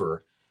the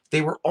river.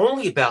 They were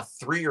only about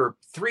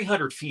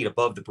 300 feet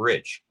above the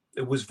bridge.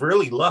 It was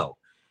really low.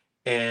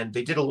 And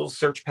they did a little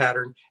search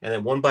pattern. And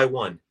then one by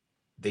one,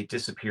 they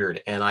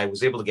disappeared. And I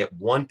was able to get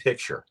one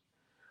picture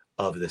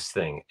of this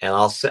thing. And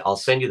I'll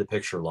send you the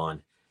picture,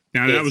 Lon.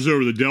 Now, that was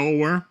over the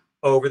Delaware?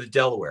 Over the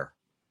Delaware.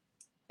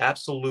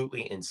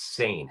 Absolutely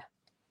insane.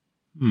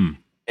 And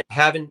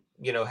haven't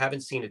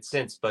seen it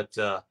since. But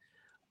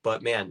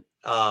man,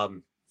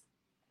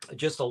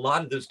 just a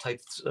lot of those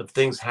types of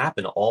things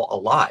happen a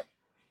lot.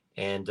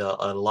 And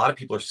a lot of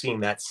people are seeing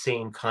that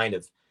same kind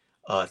of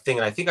thing.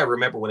 And I think I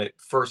remember when I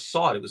first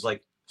saw it, it was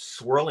like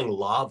swirling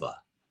lava,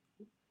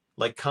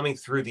 like coming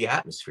through the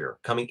atmosphere,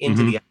 coming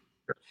into the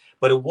atmosphere.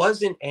 But it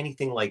wasn't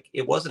anything like,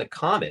 it wasn't a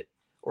comet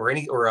or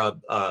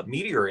a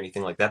meteor or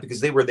anything like that,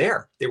 because they were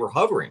there. They were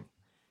hovering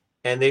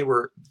and they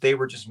were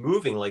just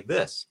moving like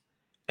this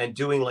and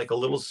doing like a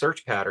little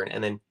search pattern.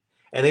 And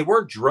they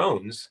weren't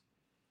drones,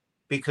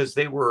 because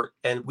she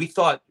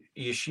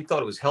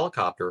thought it was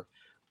helicopter,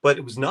 but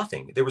it was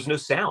nothing. There was no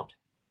sound.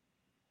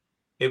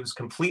 It was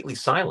completely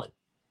silent.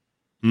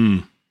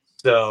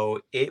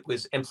 So it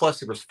was, and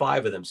plus there was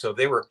 5 of them. So if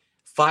there were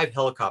 5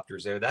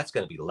 helicopters there, that's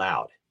going to be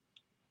loud.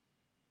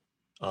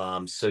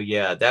 So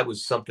yeah, that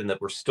was something that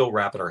we're still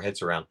wrapping our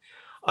heads around.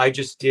 I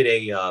just did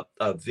a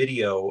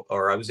video,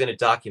 or I was in a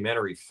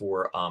documentary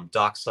for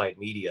Dockside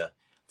Media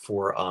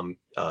for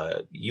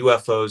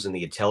UFOs and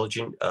the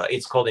intelligent.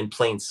 It's called In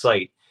Plain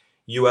Sight,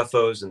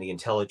 UFOs and the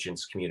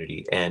Intelligence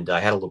Community. And I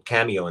had a little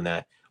cameo in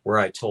that where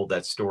I told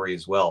that story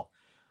as well.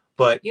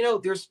 But,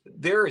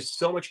 there is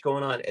so much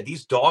going on.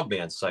 These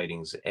dogman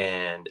sightings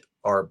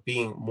are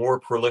being more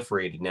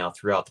proliferated now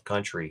throughout the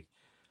country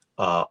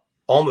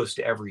almost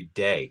every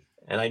day.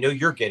 And I know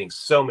you're getting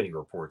so many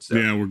reports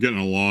there. Yeah, we're getting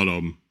a lot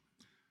of them.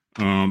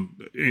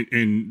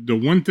 And the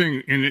one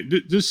thing, and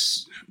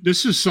this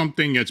is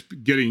something that's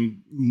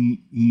getting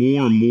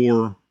more and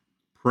more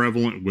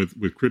prevalent with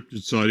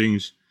cryptid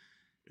sightings,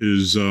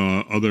 is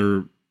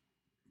other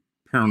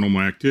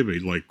paranormal activity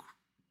like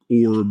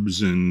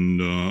orbs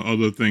and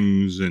other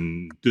things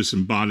and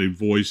disembodied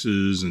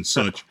voices and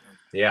such.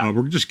 Yeah,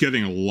 we're just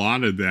getting a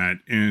lot of that.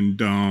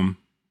 And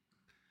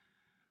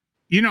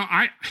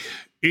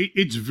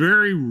it's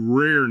very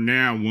rare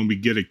now when we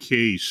get a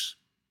case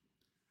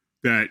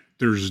that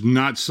there's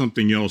not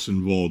something else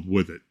involved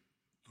with it.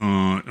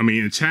 I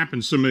mean, it's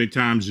happened so many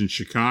times in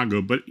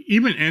Chicago, but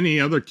even any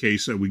other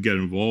case that we get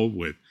involved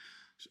with,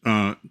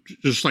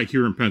 just like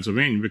here in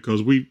Pennsylvania,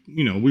 because we've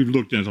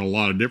looked into a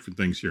lot of different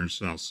things here in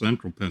South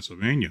Central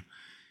Pennsylvania,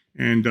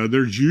 and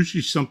there's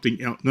usually something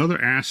else,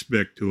 another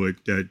aspect to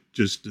it that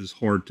just is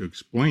hard to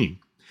explain.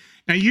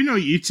 Now,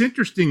 it's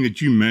interesting that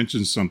you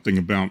mentioned something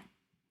about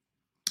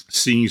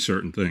seeing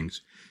certain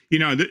things.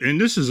 And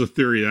this is a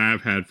theory that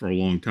I've had for a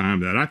long time,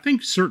 that I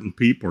think certain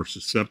people are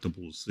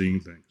susceptible to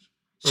seeing things,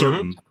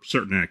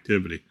 certain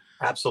activity.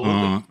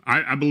 Absolutely.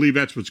 I believe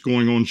that's what's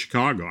going on in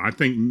Chicago. I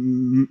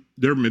think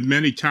there have been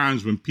many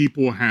times when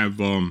people have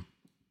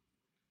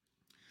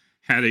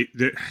had a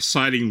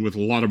sighting with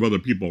a lot of other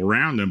people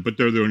around them, but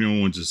they're the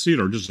only ones that see it,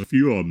 or just a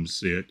few of them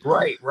see it.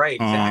 Right,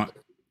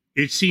 exactly.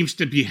 It seems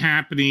to be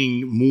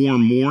happening more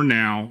and more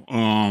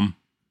now.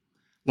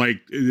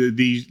 Like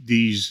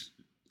these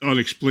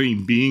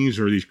unexplained beings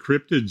or these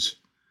cryptids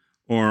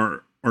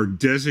are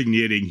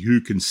designating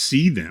who can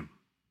see them.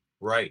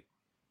 Right.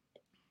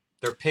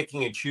 They're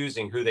picking and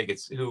choosing who they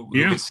get, who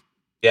yeah. Can see.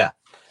 Yeah.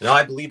 No,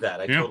 I believe that.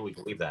 I totally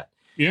believe that.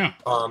 Yeah.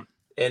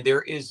 And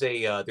there is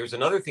there's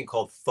another thing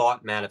called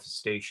thought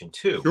manifestation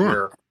too, sure.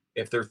 where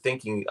if they're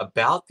thinking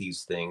about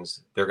these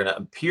things, they're going to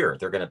appear.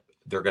 They're going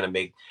to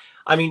make.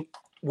 I mean,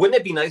 wouldn't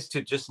it be nice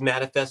to just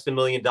manifest $1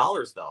 million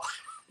though?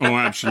 Oh,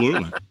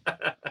 absolutely.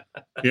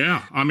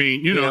 Yeah. I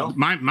mean,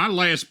 my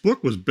last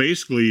book was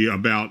basically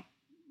about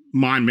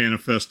my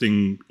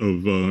manifesting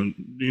of,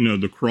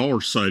 the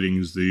crawler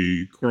sightings,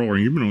 the crawler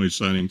humanoid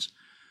sightings,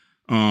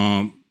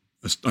 a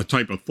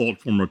type of thought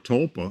form of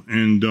tulpa.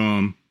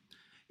 And,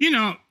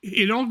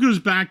 it all goes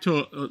back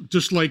to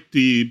just like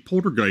the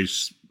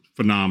poltergeist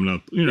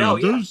phenomena. You know,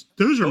 those are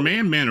those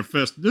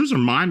are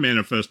mind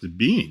manifested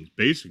beings,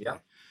 basically. Yeah.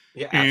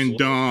 Yeah.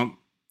 Absolutely. And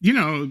you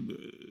know,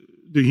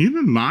 the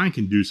human mind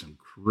can do some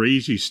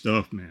crazy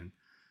stuff, man.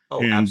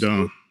 Oh, and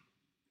absolutely.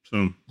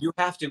 So you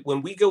have to,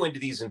 when we go into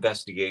these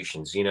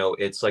investigations, you know,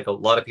 it's like a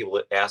lot of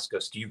people ask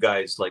us, do you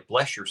guys like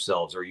bless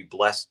yourselves? Are you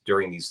blessed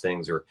during these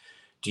things? Or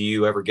do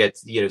you ever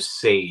get, you know,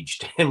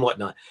 saged and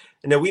whatnot?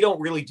 No, we don't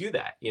really do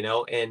that, you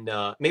know, and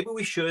maybe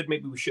we should,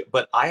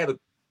 but I have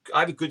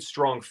a good,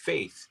 strong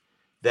faith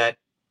that,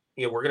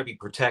 you know, we're going to be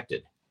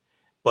protected.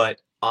 But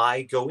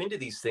I go into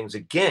these things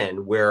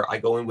again, where I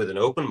go in with an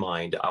open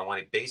mind. I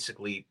want to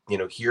basically, you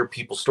know, hear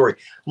people's story.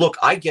 Look,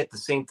 I get the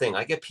same thing.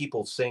 I get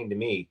people saying to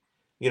me,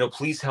 you know,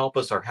 please help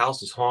us. Our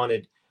house is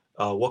haunted.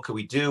 What could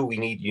we do? We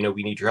need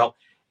your help.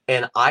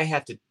 And I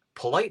have to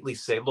politely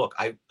say, look,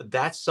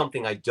 that's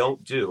something I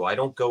don't do. I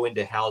don't go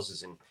into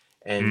houses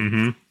and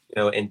Mhm.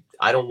 you know, and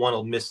I don't want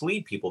to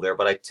mislead people there.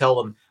 But I tell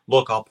them,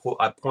 look,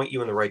 I point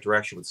you in the right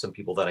direction with some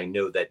people that I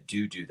know that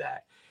do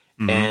that.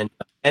 Mhm.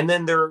 And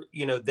then they're,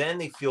 you know, then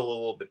they feel a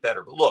little bit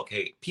better. But look,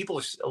 hey, people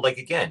are like,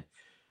 again,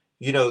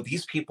 you know,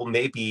 these people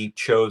may be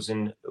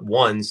chosen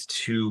ones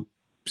to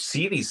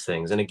see these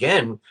things. And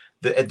again,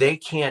 they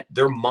can't,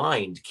 their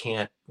mind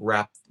can't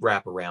wrap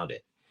around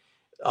it.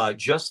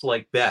 Just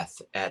like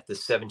Beth at the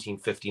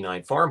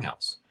 1759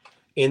 farmhouse.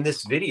 In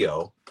this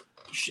video,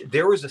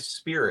 there was a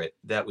spirit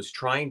that was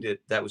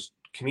that was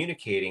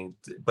communicating,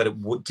 but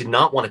it did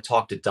not want to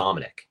talk to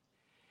Dominic.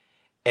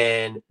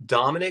 And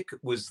Dominic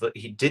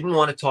he didn't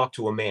want to talk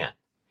to a man.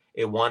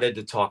 It wanted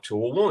to talk to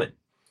a woman.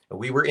 And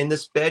we were in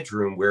this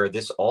bedroom where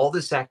all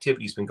this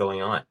activity's been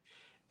going on.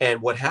 And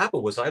what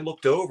happened was I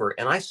looked over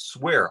and I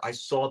swear I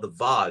saw the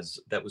vase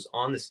that was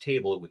on this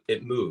table.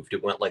 It moved.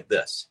 It went like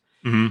this.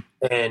 Mhm.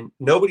 And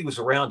nobody was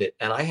around it.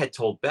 And I had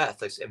told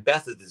Beth, and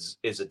Beth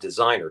is a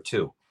designer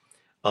too,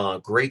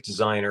 great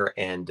designer.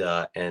 And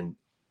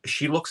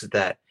she looks at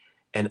that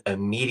and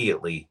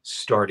immediately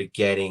started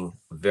getting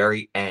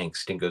very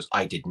angst and goes,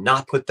 I did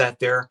not put that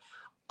there.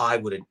 I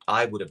would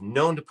have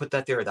known to put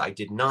that there. I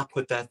did not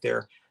put that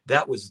there.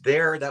 That was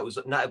there. It was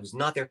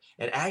not there.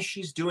 And as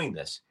she's doing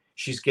this,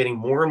 she's getting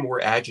more and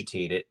more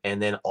agitated.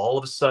 And then all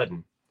of a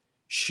sudden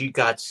she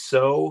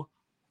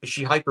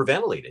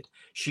hyperventilated.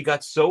 She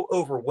got so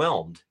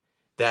overwhelmed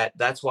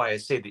that's why I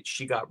say that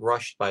she got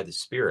rushed by the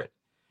spirit,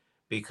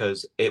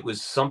 because it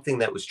was something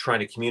that was trying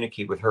to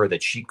communicate with her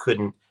that she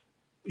couldn't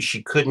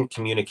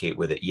communicate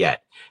with it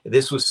yet.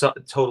 This was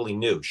totally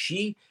new.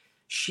 She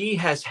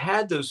has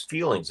had those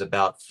feelings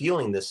about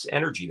feeling this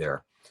energy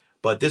there,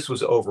 but this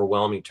was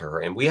overwhelming to her,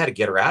 and we had to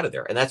get her out of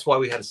there. And that's why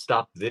we had to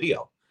stop the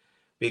video,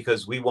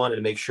 because we wanted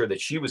to make sure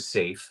that she was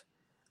safe.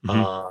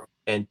 Mhm.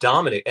 And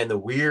Dominic, and the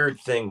weird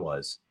thing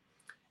was,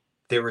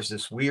 there was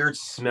this weird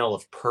smell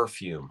of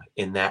perfume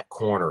in that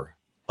corner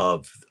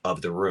of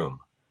the room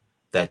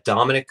that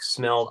Dominic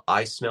smelled.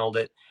 I smelled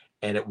it.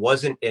 And it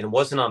wasn't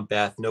on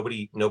Beth.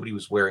 Nobody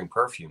was wearing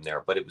perfume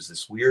there, but it was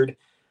this weird,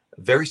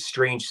 very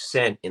strange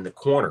scent in the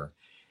corner.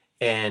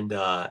 And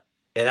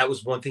that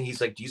was one thing.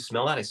 He's like, do you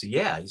smell that? I said,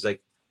 yeah. He's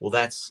like, well,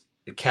 that's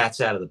the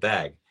cat's out of the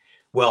bag.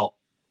 Well,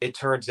 it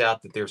turns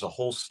out that there's a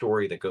whole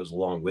story that goes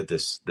along with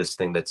this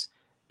thing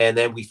and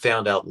then we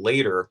found out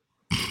later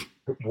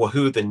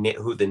who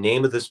the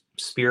name of this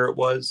spirit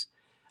was.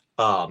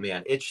 Oh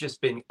man, it's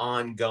just been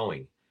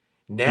ongoing.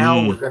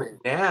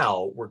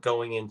 Now we're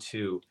going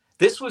into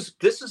this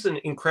is an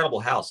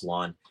incredible house,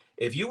 Lon.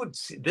 If you would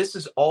see, this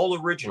is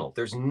all original.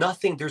 There's no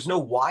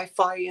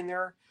Wi-Fi in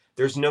there.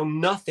 There's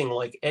nothing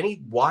like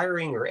any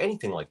wiring or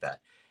anything like that.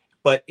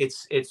 But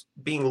it's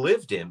being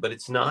lived in, but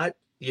it's not,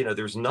 you know,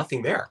 there's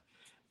nothing there.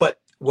 But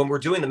when we're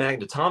doing the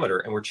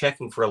magnetometer and we're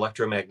checking for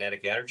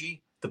electromagnetic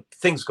energy, the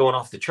thing's going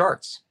off the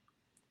charts.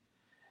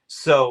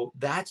 So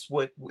that's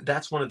one of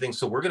the things.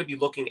 So we're going to be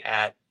looking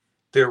at,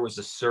 there was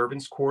a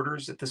servant's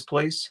quarters at this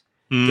place.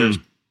 There's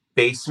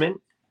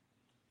basement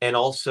and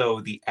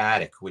also the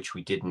attic, which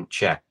we didn't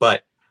check,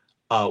 but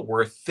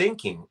we're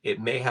thinking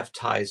it may have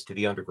ties to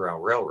the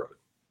Underground Railroad.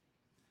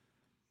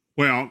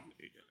 Well,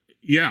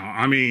 yeah,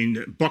 I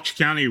mean, Bucks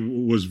County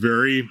was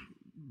very,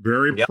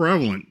 very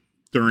prevalent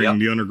during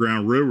the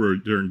Underground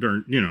Railroad,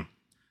 during, you know.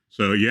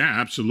 So, yeah,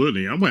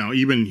 absolutely. Well,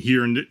 even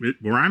here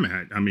where I'm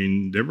at, I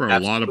mean, there were a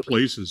lot of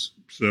places.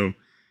 So,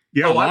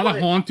 yeah, a lot of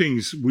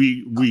hauntings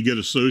we get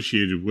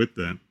associated with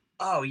that.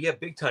 Oh, yeah,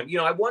 big time. You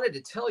know, I wanted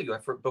to tell you,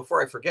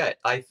 before I forget,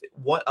 a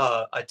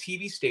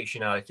TV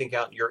station out in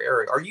your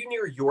area. Are you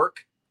near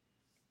York?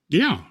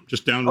 Yeah,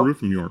 just down the road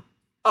from York.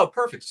 Oh,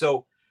 perfect.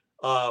 So,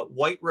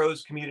 White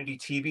Rose Community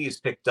TV has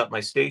picked up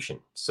my station.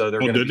 So they're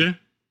going to they?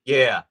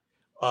 Yeah.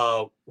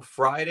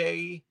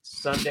 Friday,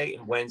 Sunday,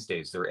 and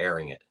Wednesdays they're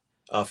airing it.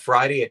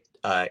 Friday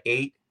at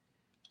 8,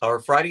 or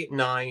Friday at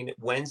 9,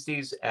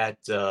 Wednesdays at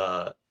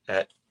I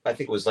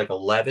think it was like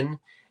 11,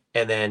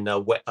 and then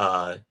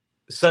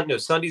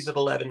Sundays at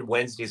 11,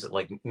 Wednesdays at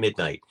like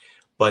midnight.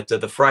 But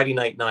the Friday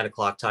night 9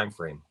 o'clock time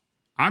frame.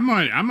 I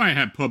might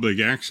have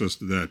public access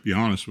to that, to be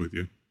honest with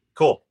you.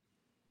 Cool.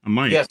 I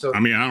might. Yeah, so, I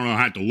mean, I don't know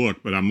how to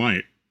look, but I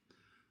might.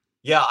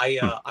 Yeah,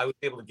 I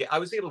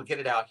was able to get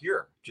it out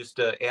here, just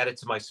add it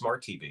to my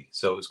smart TV,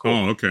 so it was cool.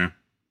 Oh, okay.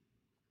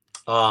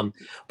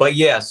 But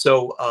yeah,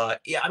 so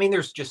yeah, I mean,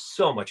 there's just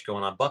so much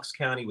going on. Bucks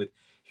County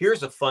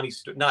here's a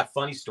not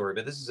funny story,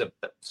 but this is a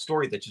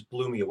story that just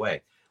blew me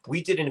away.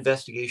 We did an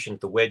investigation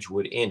at the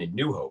Wedgwood Inn in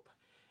New Hope,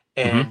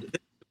 and this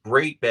is a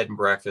great bed and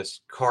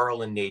breakfast.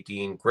 Carl and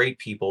Nadine, great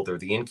people. They're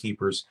the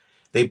innkeepers.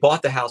 They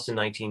bought the house in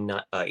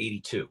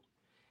 1982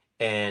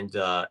 and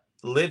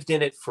lived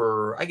in it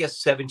for, I guess,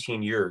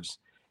 17 years.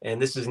 And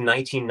this is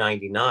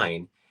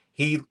 1999.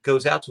 He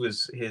goes out to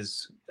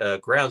his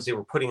grounds. They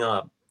were putting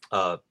an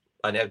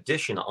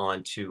addition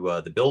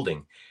onto the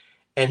building,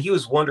 and he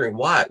was wondering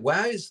why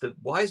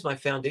is my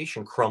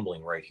foundation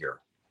crumbling right here?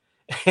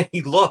 And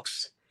he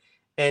looks,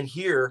 and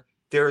here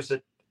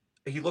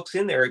he looks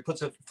in there. He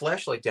puts a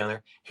flashlight down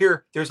there.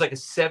 Here, there's like a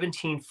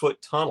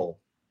 17-foot tunnel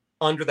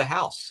under the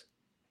house,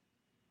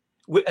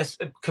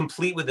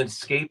 complete with an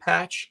escape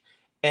hatch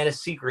and a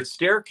secret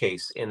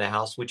staircase in the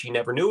house, which he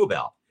never knew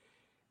about.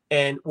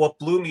 And what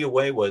blew me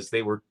away was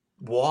they were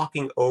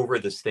walking over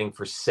this thing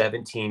for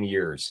 17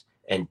 years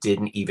and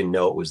didn't even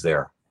know it was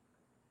there.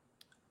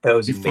 That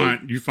was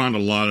amazing. You find a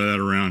lot of that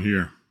around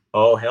here.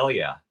 Oh, hell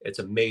yeah. It's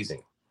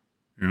amazing.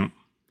 Yeah.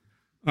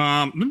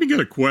 Let me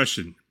get a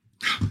question.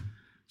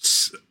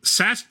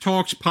 Sats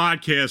Talks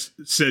podcast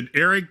said,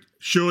 Eric,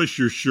 show us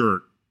your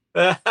shirt.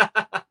 Oh,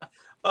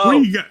 what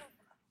do you got?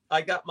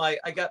 I got my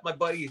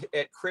buddy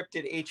at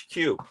Cryptid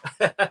HQ.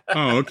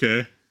 Oh,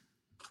 okay.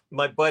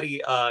 My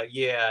buddy,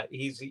 yeah,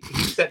 he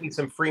sent me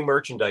some free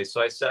merchandise,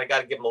 so I said I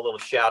got to give him a little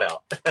shout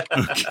out.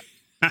 Okay.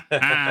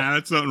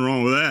 That's nothing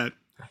wrong with that.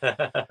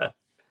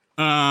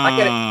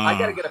 I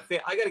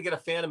gotta get a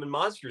Phantom and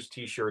Monsters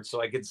T-shirt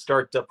so I could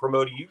start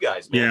promoting you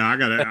guys, man.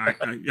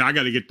 Yeah, I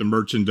gotta get the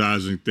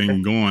merchandising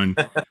thing going.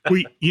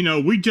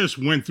 We just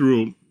went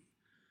through.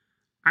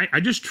 I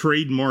just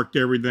trademarked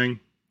everything,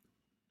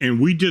 and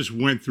we just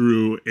went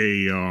through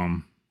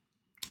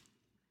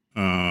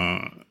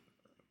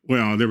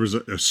well, there was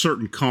a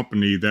certain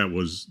company that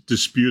was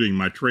disputing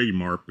my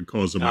trademark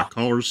because of my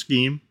color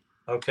scheme.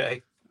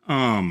 Okay.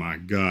 Oh my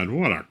God,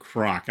 what a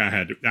crock. I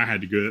had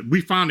to go.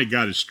 We finally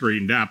got it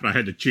straightened out, but I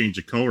had to change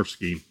the color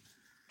scheme.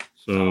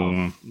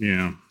 So,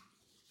 yeah.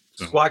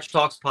 So. Squatch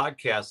Talks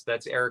podcast,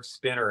 that's Eric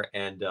Spinner,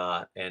 and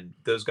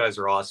those guys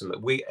are awesome.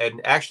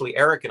 Actually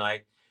Eric and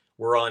I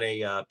were on a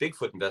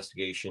Bigfoot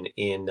investigation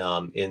in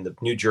the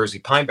New Jersey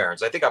Pine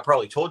Barrens. I think I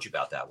probably told you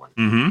about that one.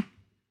 Mm-hmm.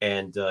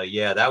 And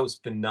yeah, that was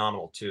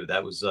phenomenal too.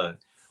 That was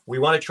we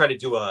want to try to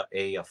do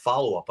a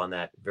follow-up on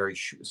that very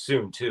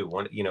soon too.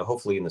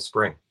 Hopefully in the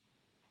spring.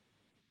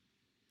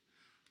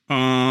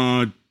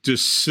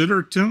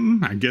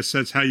 Desideratum, I guess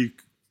that's how you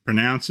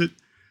pronounce it.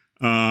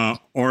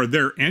 Are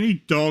there any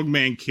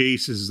Dogman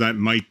cases that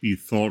might be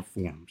thought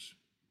forms?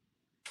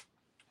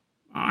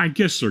 I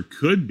guess there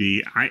could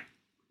be. I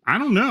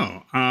don't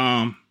know.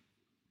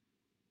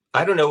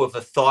 I don't know if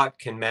a thought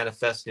can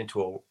manifest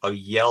into a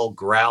yell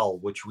growl,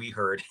 which we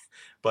heard,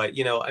 but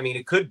I mean,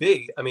 it could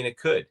be. I mean, it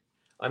could.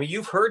 I mean,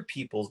 you've heard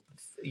people,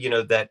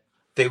 that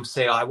they would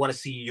say, oh, "I want to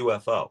see a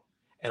UFO,"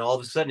 and all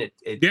of a sudden,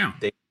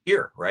 they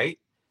hear, right?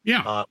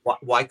 Yeah.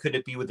 Why couldn't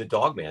it be with the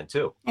Dogman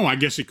too? Oh, I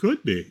guess it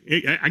could be.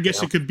 I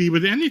guess it could be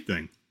with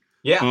anything.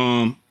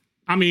 Yeah.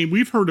 I mean,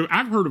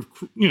 I've heard of,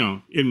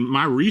 in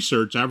my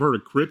research, I've heard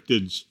of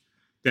cryptids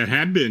that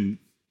have been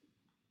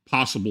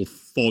possible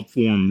thought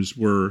forms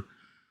where,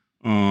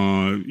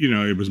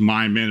 it was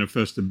mind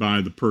manifested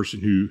by the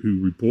person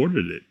who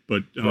reported it.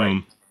 But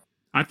right.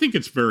 I think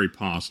it's very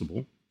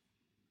possible.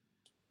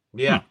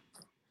 Yeah. Huh.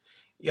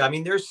 Yeah, I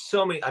mean, there's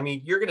so many. I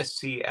mean, you're going to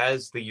see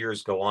as the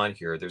years go on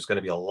here, there's going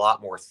to be a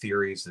lot more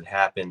theories that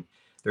happen.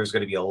 There's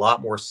going to be a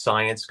lot more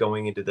science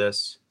going into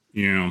this.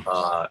 Yeah.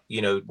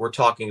 We're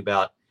talking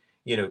about,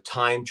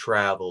 time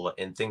travel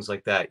and things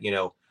like that.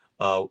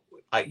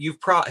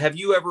 Have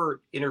you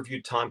ever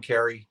interviewed Tom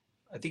Carey?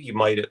 I think you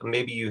might.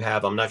 Maybe you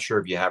have. I'm not sure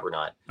if you have or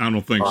not. I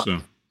don't think so.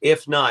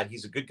 If not,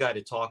 he's a good guy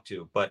to talk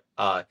to. But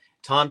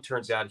Tom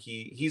turns out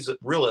he's a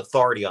real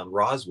authority on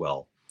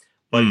Roswell.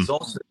 But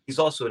he's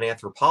also an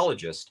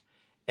anthropologist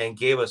and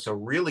gave us a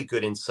really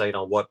good insight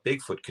on what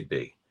Bigfoot could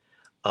be.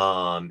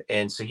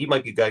 And so he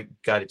might be a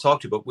guy to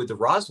talk to. But with the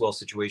Roswell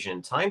situation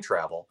and time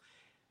travel,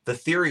 the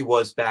theory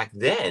was back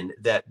then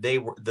that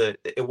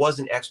it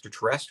wasn't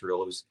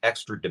extraterrestrial, it was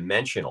extra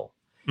dimensional.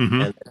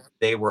 Mm-hmm. And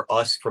they were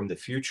us from the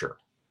future.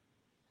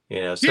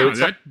 So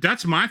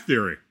that's my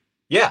theory.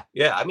 Yeah.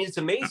 I mean, it's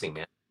amazing,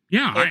 man.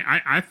 Yeah,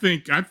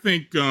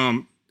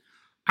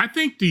 I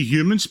think the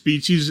human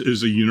species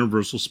is a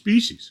universal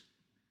species.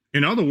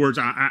 In other words,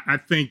 I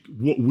think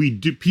what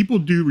people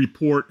do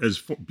report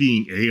as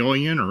being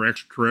alien or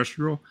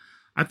extraterrestrial,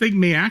 I think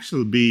may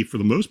actually be, for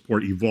the most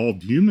part,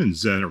 evolved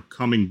humans that are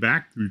coming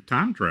back through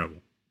time travel.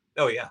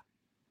 Oh, yeah.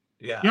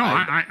 Yeah.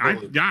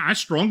 I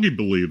strongly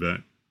believe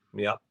that.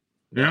 Yeah.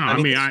 Yeah. I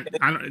mean,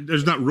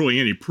 there's not really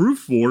any proof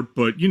for it,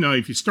 but,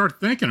 if you start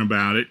thinking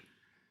about it,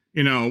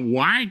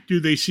 why do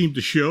they seem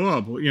to show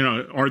up?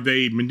 Are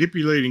they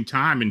manipulating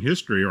time and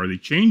history? Are they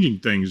changing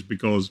things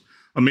because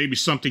maybe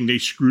something they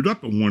screwed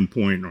up at one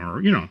point,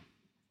 or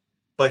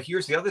But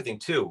here's the other thing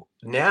too.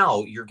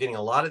 Now you're getting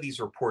a lot of these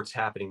reports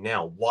happening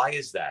now. Why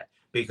is that?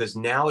 Because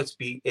now it's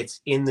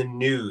in the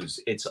news.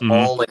 It's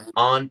all like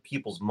on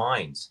people's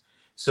minds.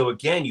 So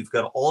again, you've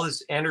got all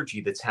this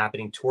energy that's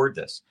happening toward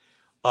this.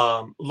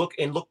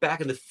 Look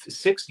back in the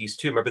 60s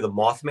too. Remember the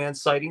Mothman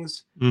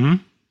sightings?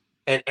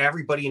 And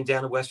everybody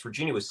down in West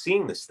Virginia was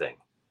seeing this thing.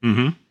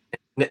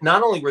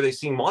 Not only were they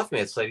seeing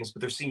Mothman sightings,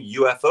 but they're seeing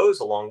UFOs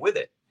along with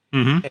it.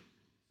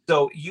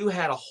 So you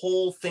had a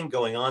whole thing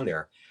going on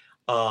there,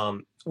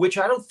 which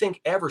I don't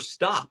think ever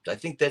stopped. I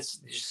think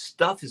that's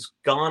stuff has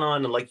gone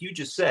on. And like you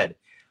just said,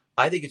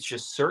 I think it's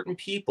just certain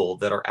people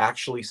that are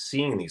actually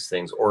seeing these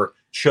things or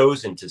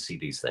chosen to see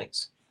these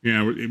things.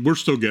 Yeah, we're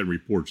still getting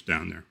reports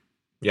down there.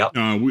 Yep.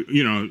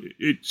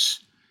 It's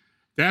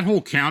that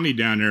whole county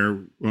down there,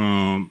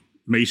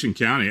 Mason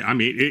County. I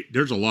mean,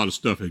 there's a lot of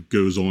stuff that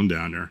goes on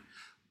down there.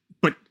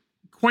 But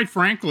quite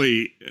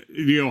frankly,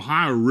 the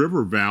Ohio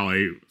River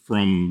Valley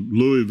from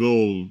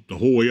Louisville the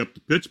whole way up to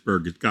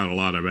Pittsburgh, it's got a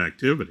lot of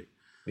activity.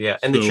 Yeah,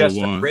 and the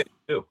Chestnut Ridge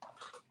too.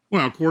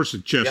 Well, of course, the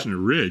Chestnut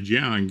Ridge,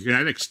 yeah, and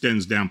that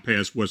extends down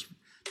past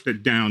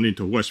down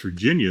into West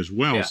Virginia as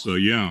well. Yeah. So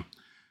yeah,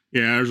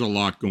 there's a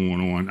lot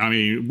going on. I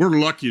mean, we're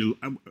lucky.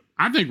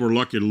 I think we're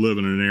lucky to live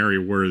in an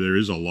area where there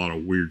is a lot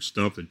of weird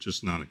stuff that's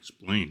just not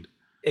explained.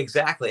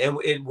 Exactly,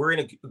 and we're in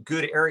a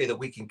good area that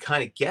we can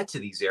kind of get to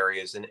these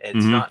areas, and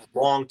it's not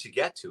long to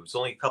get to. It's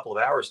only a couple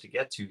of hours to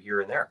get to here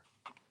and there.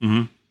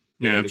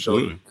 Yeah,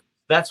 absolutely.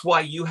 That's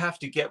why you have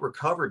to get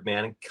recovered,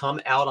 man, and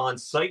come out on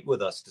site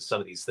with us to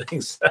some of these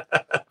things.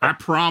 I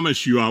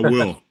promise you I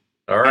will.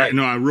 All right.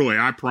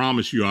 I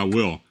promise you I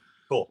will.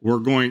 Cool. We're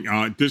going,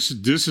 this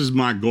is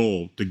my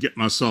goal, to get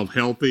myself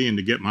healthy and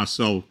to get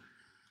myself,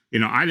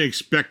 I didn't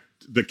expect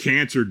the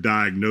cancer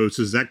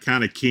diagnosis. That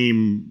kind of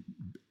came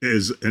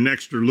as an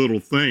extra little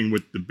thing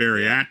with the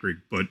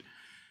bariatric. But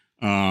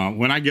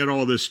when I get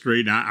all this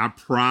straight, I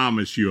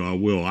promise you I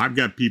will. I've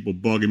got people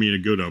bugging me to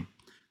go to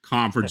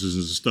conferences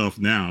and stuff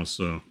now,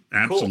 so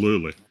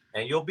absolutely. Cool.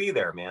 And you'll be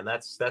there, man.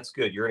 That's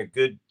good. You're in a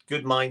good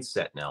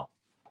mindset now.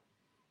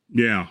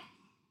 Yeah,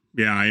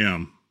 I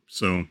am.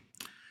 So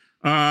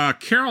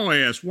Carol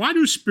asks, why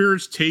do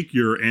spirits take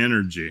your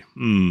energy?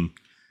 The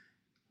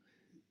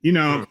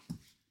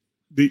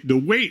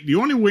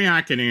only way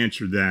I can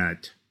answer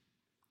that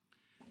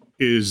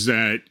is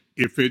that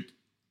if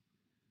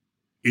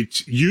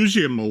it's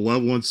usually a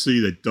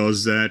malevolency that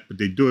does that, but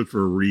they do it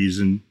for a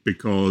reason,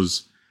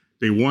 because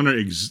they want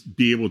to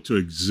be able to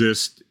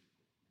exist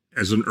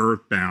as an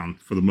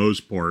earthbound for the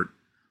most part,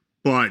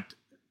 but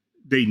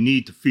they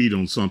need to feed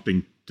on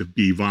something to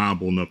be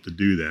viable enough to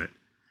do that.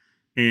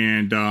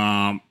 And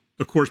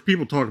of course,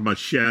 people talk about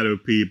shadow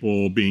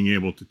people being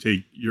able to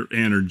take your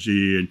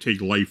energy and take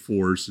life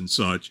force and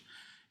such,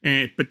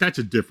 but that's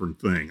a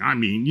different thing. I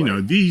mean,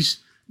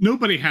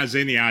 nobody has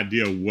any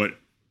idea what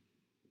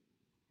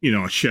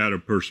a shadow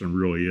person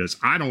really is.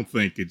 I don't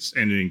think it's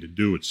anything to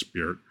do with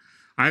spirit.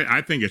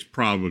 I think it's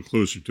probably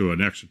closer to an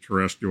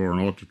extraterrestrial or an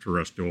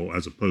ultra-terrestrial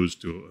as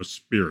opposed to a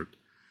spirit.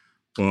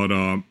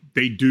 But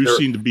they do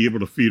seem to be able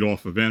to feed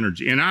off of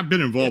energy. And I've been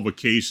involved with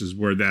cases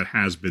where that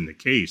has been the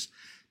case.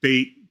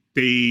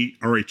 They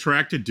are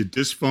attracted to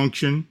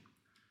dysfunction.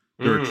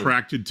 They're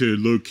attracted to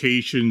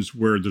locations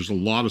where there's a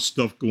lot of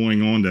stuff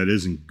going on that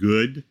isn't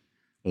good,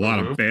 a lot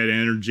of bad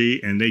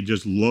energy, and they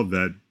just love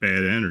that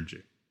bad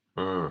energy.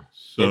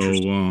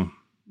 So,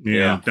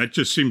 that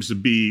just seems to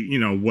be,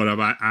 what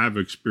I've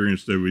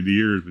experienced over the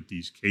years with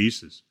these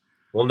cases.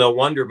 Well, no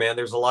wonder, man.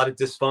 There's a lot of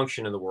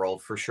dysfunction in the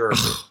world for sure.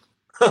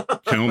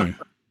 Tell me.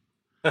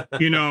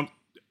 And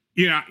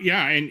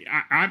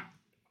I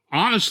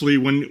honestly,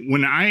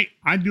 when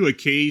I do a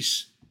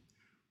case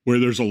where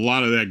there's a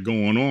lot of that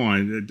going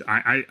on,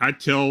 I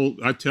tell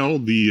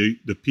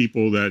the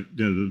people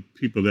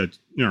that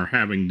are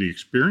having the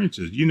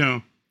experiences,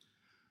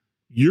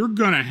 you're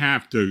gonna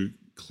have to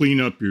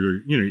clean up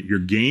your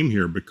game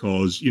here,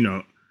 because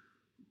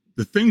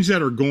the things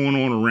that are going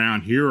on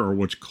around here are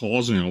what's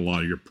causing a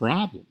lot of your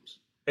problems.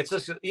 It's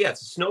a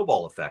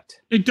snowball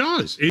effect. It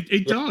does.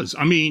 It does.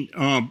 I mean,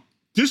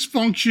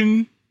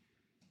 dysfunction,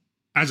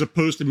 as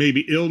opposed to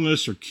maybe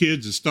illness or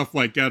kids and stuff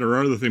like that or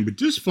other thing, but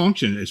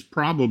dysfunction is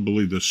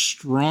probably the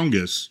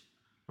strongest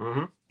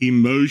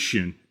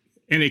emotion,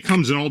 and it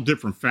comes in all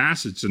different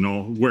facets and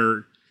all,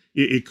 where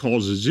it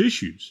causes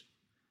issues.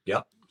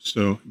 Yep.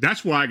 So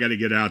that's why I got to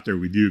get out there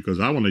with you, because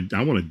I want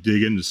to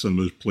dig into some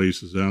of those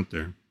places out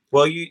there.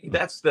 Well,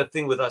 that's the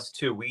thing with us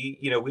too. We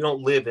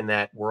don't live in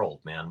that world,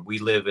 man. We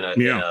live in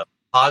a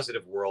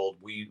positive world.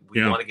 We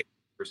want to get.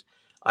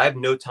 I have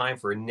no time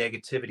for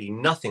negativity,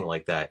 nothing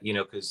like that,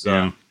 because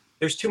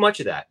there's too much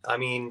of that. I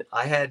mean,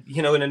 I had,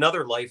 in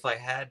another life, I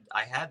had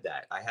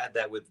that. I had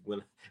that with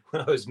when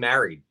I was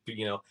married.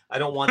 I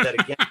don't want that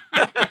again.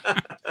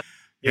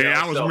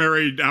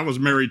 I was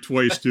married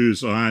twice too,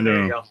 so I know.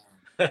 There you go.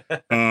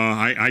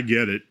 I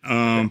get it.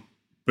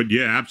 But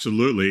yeah,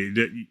 absolutely.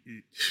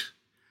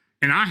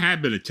 And I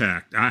have been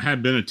attacked. I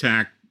have been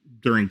attacked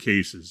during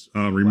cases,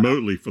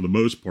 remotely for the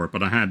most part,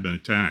 but I have been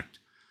attacked.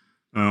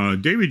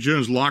 David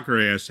Jones Locker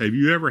asks, have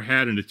you ever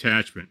had an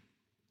attachment?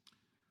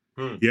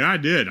 Yeah, I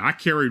did. I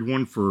carried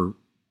one for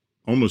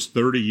almost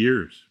 30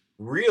 years.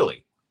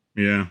 Really?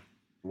 Yeah.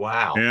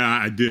 Wow. Yeah,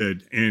 I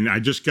did. And I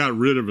just got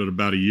rid of it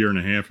about a year and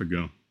a half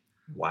ago.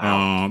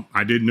 Wow.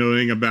 I didn't know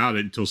anything about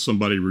it until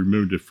somebody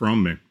removed it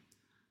from me.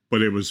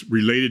 But it was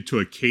related to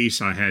a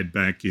case I had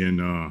back in,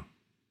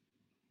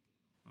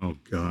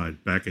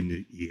 back in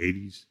the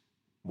 80s.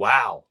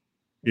 Wow.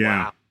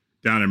 Yeah. Wow.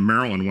 Down in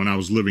Maryland when I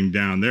was living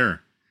down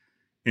there.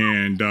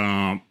 And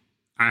I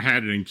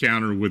had an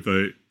encounter with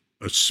a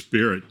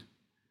spirit.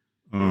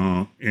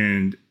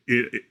 And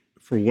it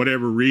for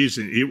whatever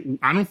reason,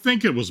 I don't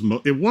think it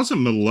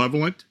wasn't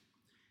malevolent,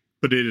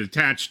 but it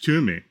attached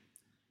to me.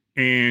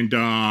 And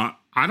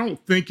I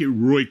don't think it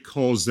really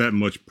caused that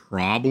much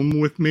problem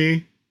with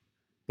me,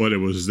 but it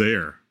was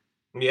there.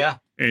 Yeah.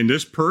 And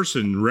this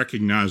person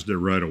recognized it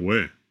right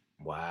away.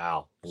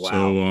 Wow. Wow.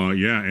 So,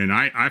 yeah. And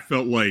I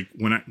felt like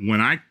when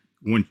I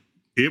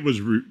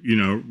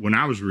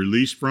was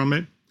released from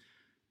it,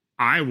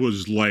 I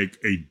was like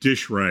a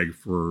dish rag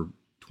for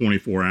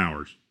 24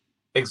 hours.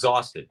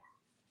 Exhausted.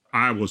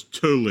 I was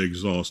totally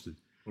exhausted.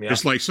 Yeah.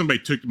 It's like somebody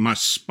took my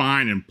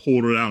spine and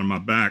pulled it out of my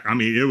back. I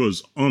mean, it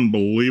was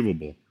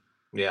unbelievable.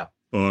 Yeah.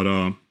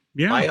 But,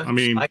 yeah,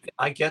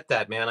 I get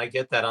that, man. I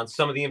get that. On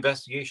some of the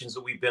investigations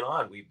that we've been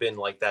on, we've been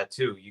like that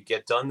too. You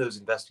get done those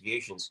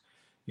investigations,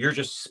 you're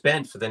just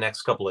spent for the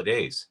next couple of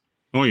days.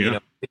 Oh yeah.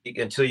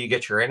 Until you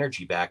get your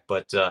energy back.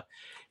 But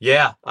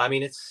yeah, I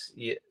mean,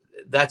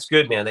 that's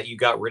good, man, that you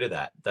got rid of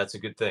that. That's a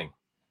good thing.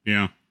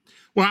 Yeah.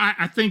 Well,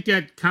 I think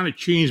that kind of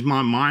changed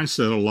my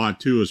mindset a lot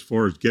too, as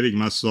far as getting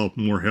myself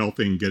more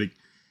healthy and getting,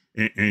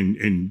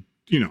 and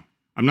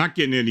I'm not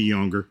getting any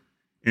younger,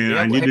 and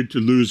I needed to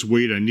lose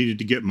weight. I needed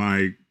to get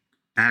my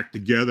act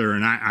together.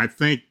 And I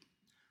think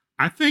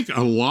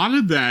a lot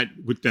of that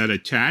with that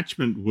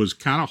attachment was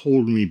kind of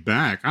holding me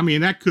back. I mean,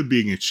 that could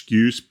be an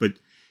excuse, but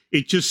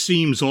it just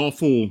seems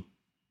awful.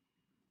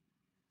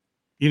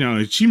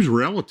 It seems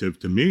relative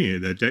to me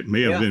that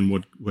may have been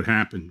what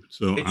happened.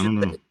 So I don't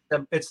know.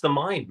 It's the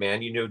mind,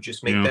 man.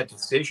 Just make that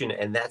decision,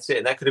 and that's it.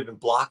 And that could have been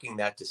blocking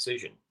that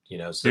decision.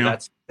 So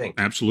that's the thing.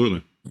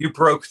 Absolutely. You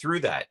broke through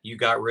that. You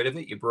got rid of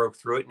it. You broke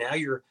through it. Now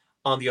you're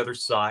on the other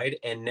side,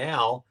 and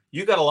now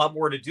you got a lot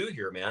more to do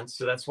here, man.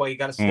 So that's why you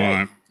got to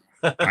stay.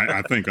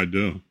 I think I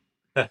do.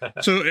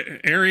 So,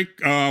 Eric,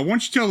 why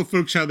don't you tell the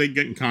folks how they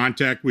get in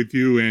contact with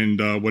you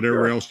and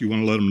whatever else you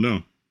want to let them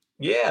know?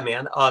 Yeah,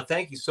 man.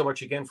 Thank you so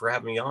much again for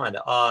having me on.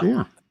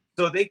 Sure.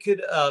 So they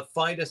could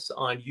find us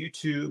on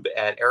YouTube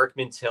at Eric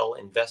Mintel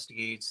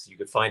Investigates. You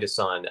could find us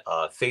on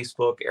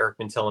Facebook, Eric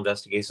Mintel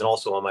Investigates, and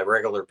also on my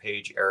regular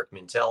page, Eric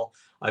Mintel.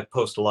 I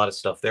post a lot of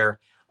stuff there.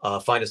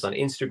 Find us on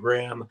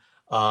Instagram.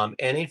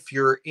 And if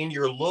you're in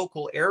your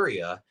local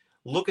area,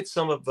 look at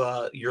some of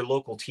your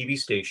local TV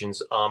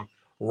stations.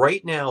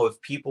 Right now,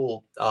 if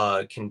people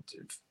can,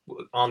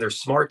 on their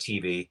smart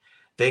TV,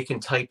 they can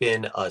type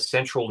in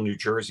Central New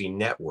Jersey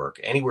Network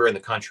anywhere in the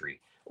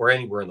country or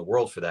anywhere in the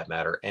world for that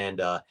matter. And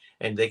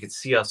they could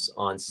see us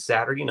on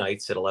Saturday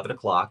nights at 11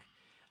 o'clock.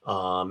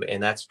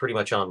 And that's pretty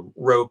much on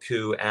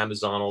Roku,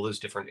 Amazon, all those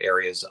different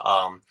areas.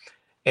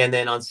 And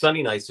then on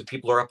Sunday nights, if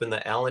people are up in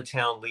the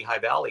Allentown, Lehigh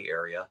Valley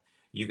area,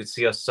 you could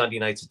see us Sunday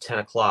nights at 10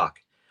 o'clock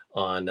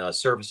on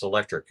Service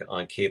Electric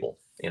on cable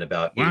in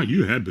about. Wow,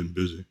 you have been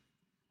busy.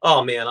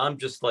 Oh man, I'm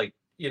just like,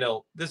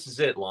 this is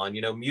it, Lon,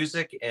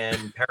 music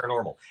and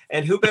paranormal.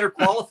 And who better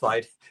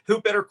qualified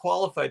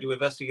to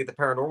investigate the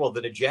paranormal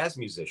than a jazz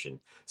musician?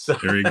 So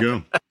there you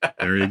go.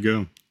 There you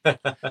go.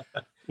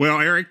 Well,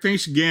 Eric,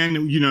 thanks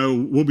again.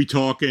 We'll be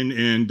talking,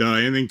 and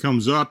anything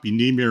comes up, you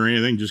need me or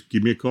anything, just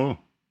give me a call.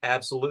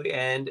 Absolutely.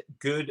 And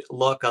good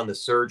luck on the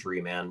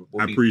surgery, man.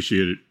 I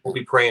appreciate it. We'll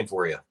be praying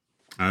for you.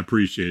 I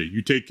appreciate it.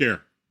 You take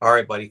care. All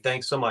right, buddy.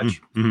 Thanks so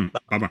much. Mm-hmm.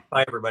 Bye-bye.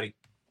 Bye, everybody.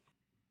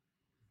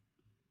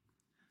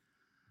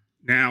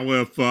 Now,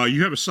 if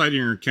you have a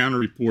sighting or encounter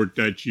report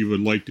that you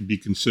would like to be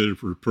considered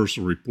for a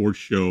personal report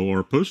show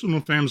or post on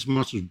the Famous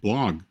Monsters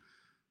blog,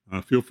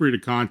 feel free to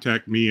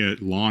contact me at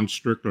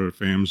lonstrickler at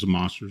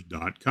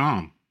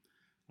famoumonsters.com.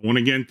 I want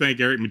to again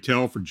thank Eric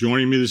Mintel for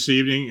joining me this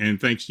evening,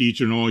 and thanks to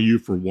each and all of you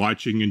for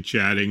watching and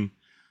chatting.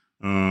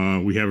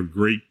 We have a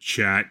great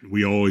chat.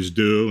 We always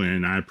do,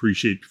 and I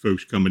appreciate you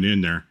folks coming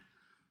in there.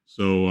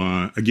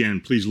 So, again,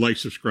 please like,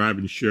 subscribe,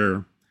 and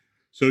share.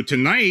 So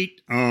tonight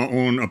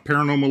on A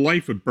Paranormal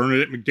Life with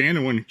Bernadette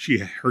McDaniel, and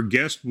her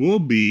guest will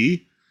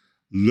be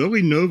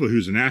Lily Nova,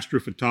 who's an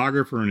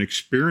astrophotographer and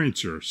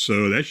experiencer.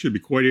 So that should be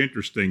quite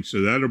interesting. So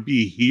that'll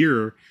be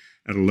here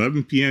at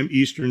 11 p.m.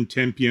 Eastern,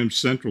 10 p.m.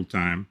 Central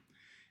Time.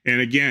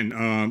 And again,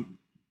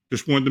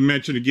 just wanted to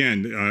mention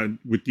again,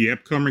 with the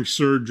upcoming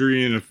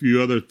surgery and a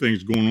few other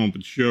things going on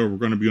with the show, we're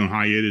going to be on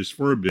hiatus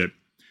for a bit.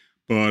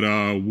 But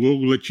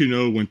we'll let you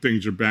know when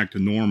things are back to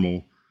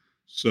normal.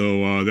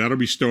 So that'll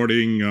be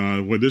starting,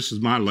 this is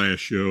my last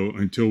show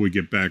until we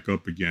get back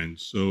up again.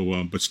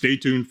 So, but stay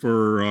tuned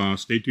for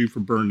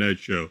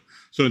Bernadette's show.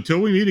 So until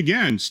we meet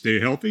again,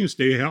 stay healthy and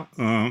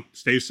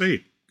stay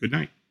safe. Good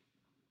night.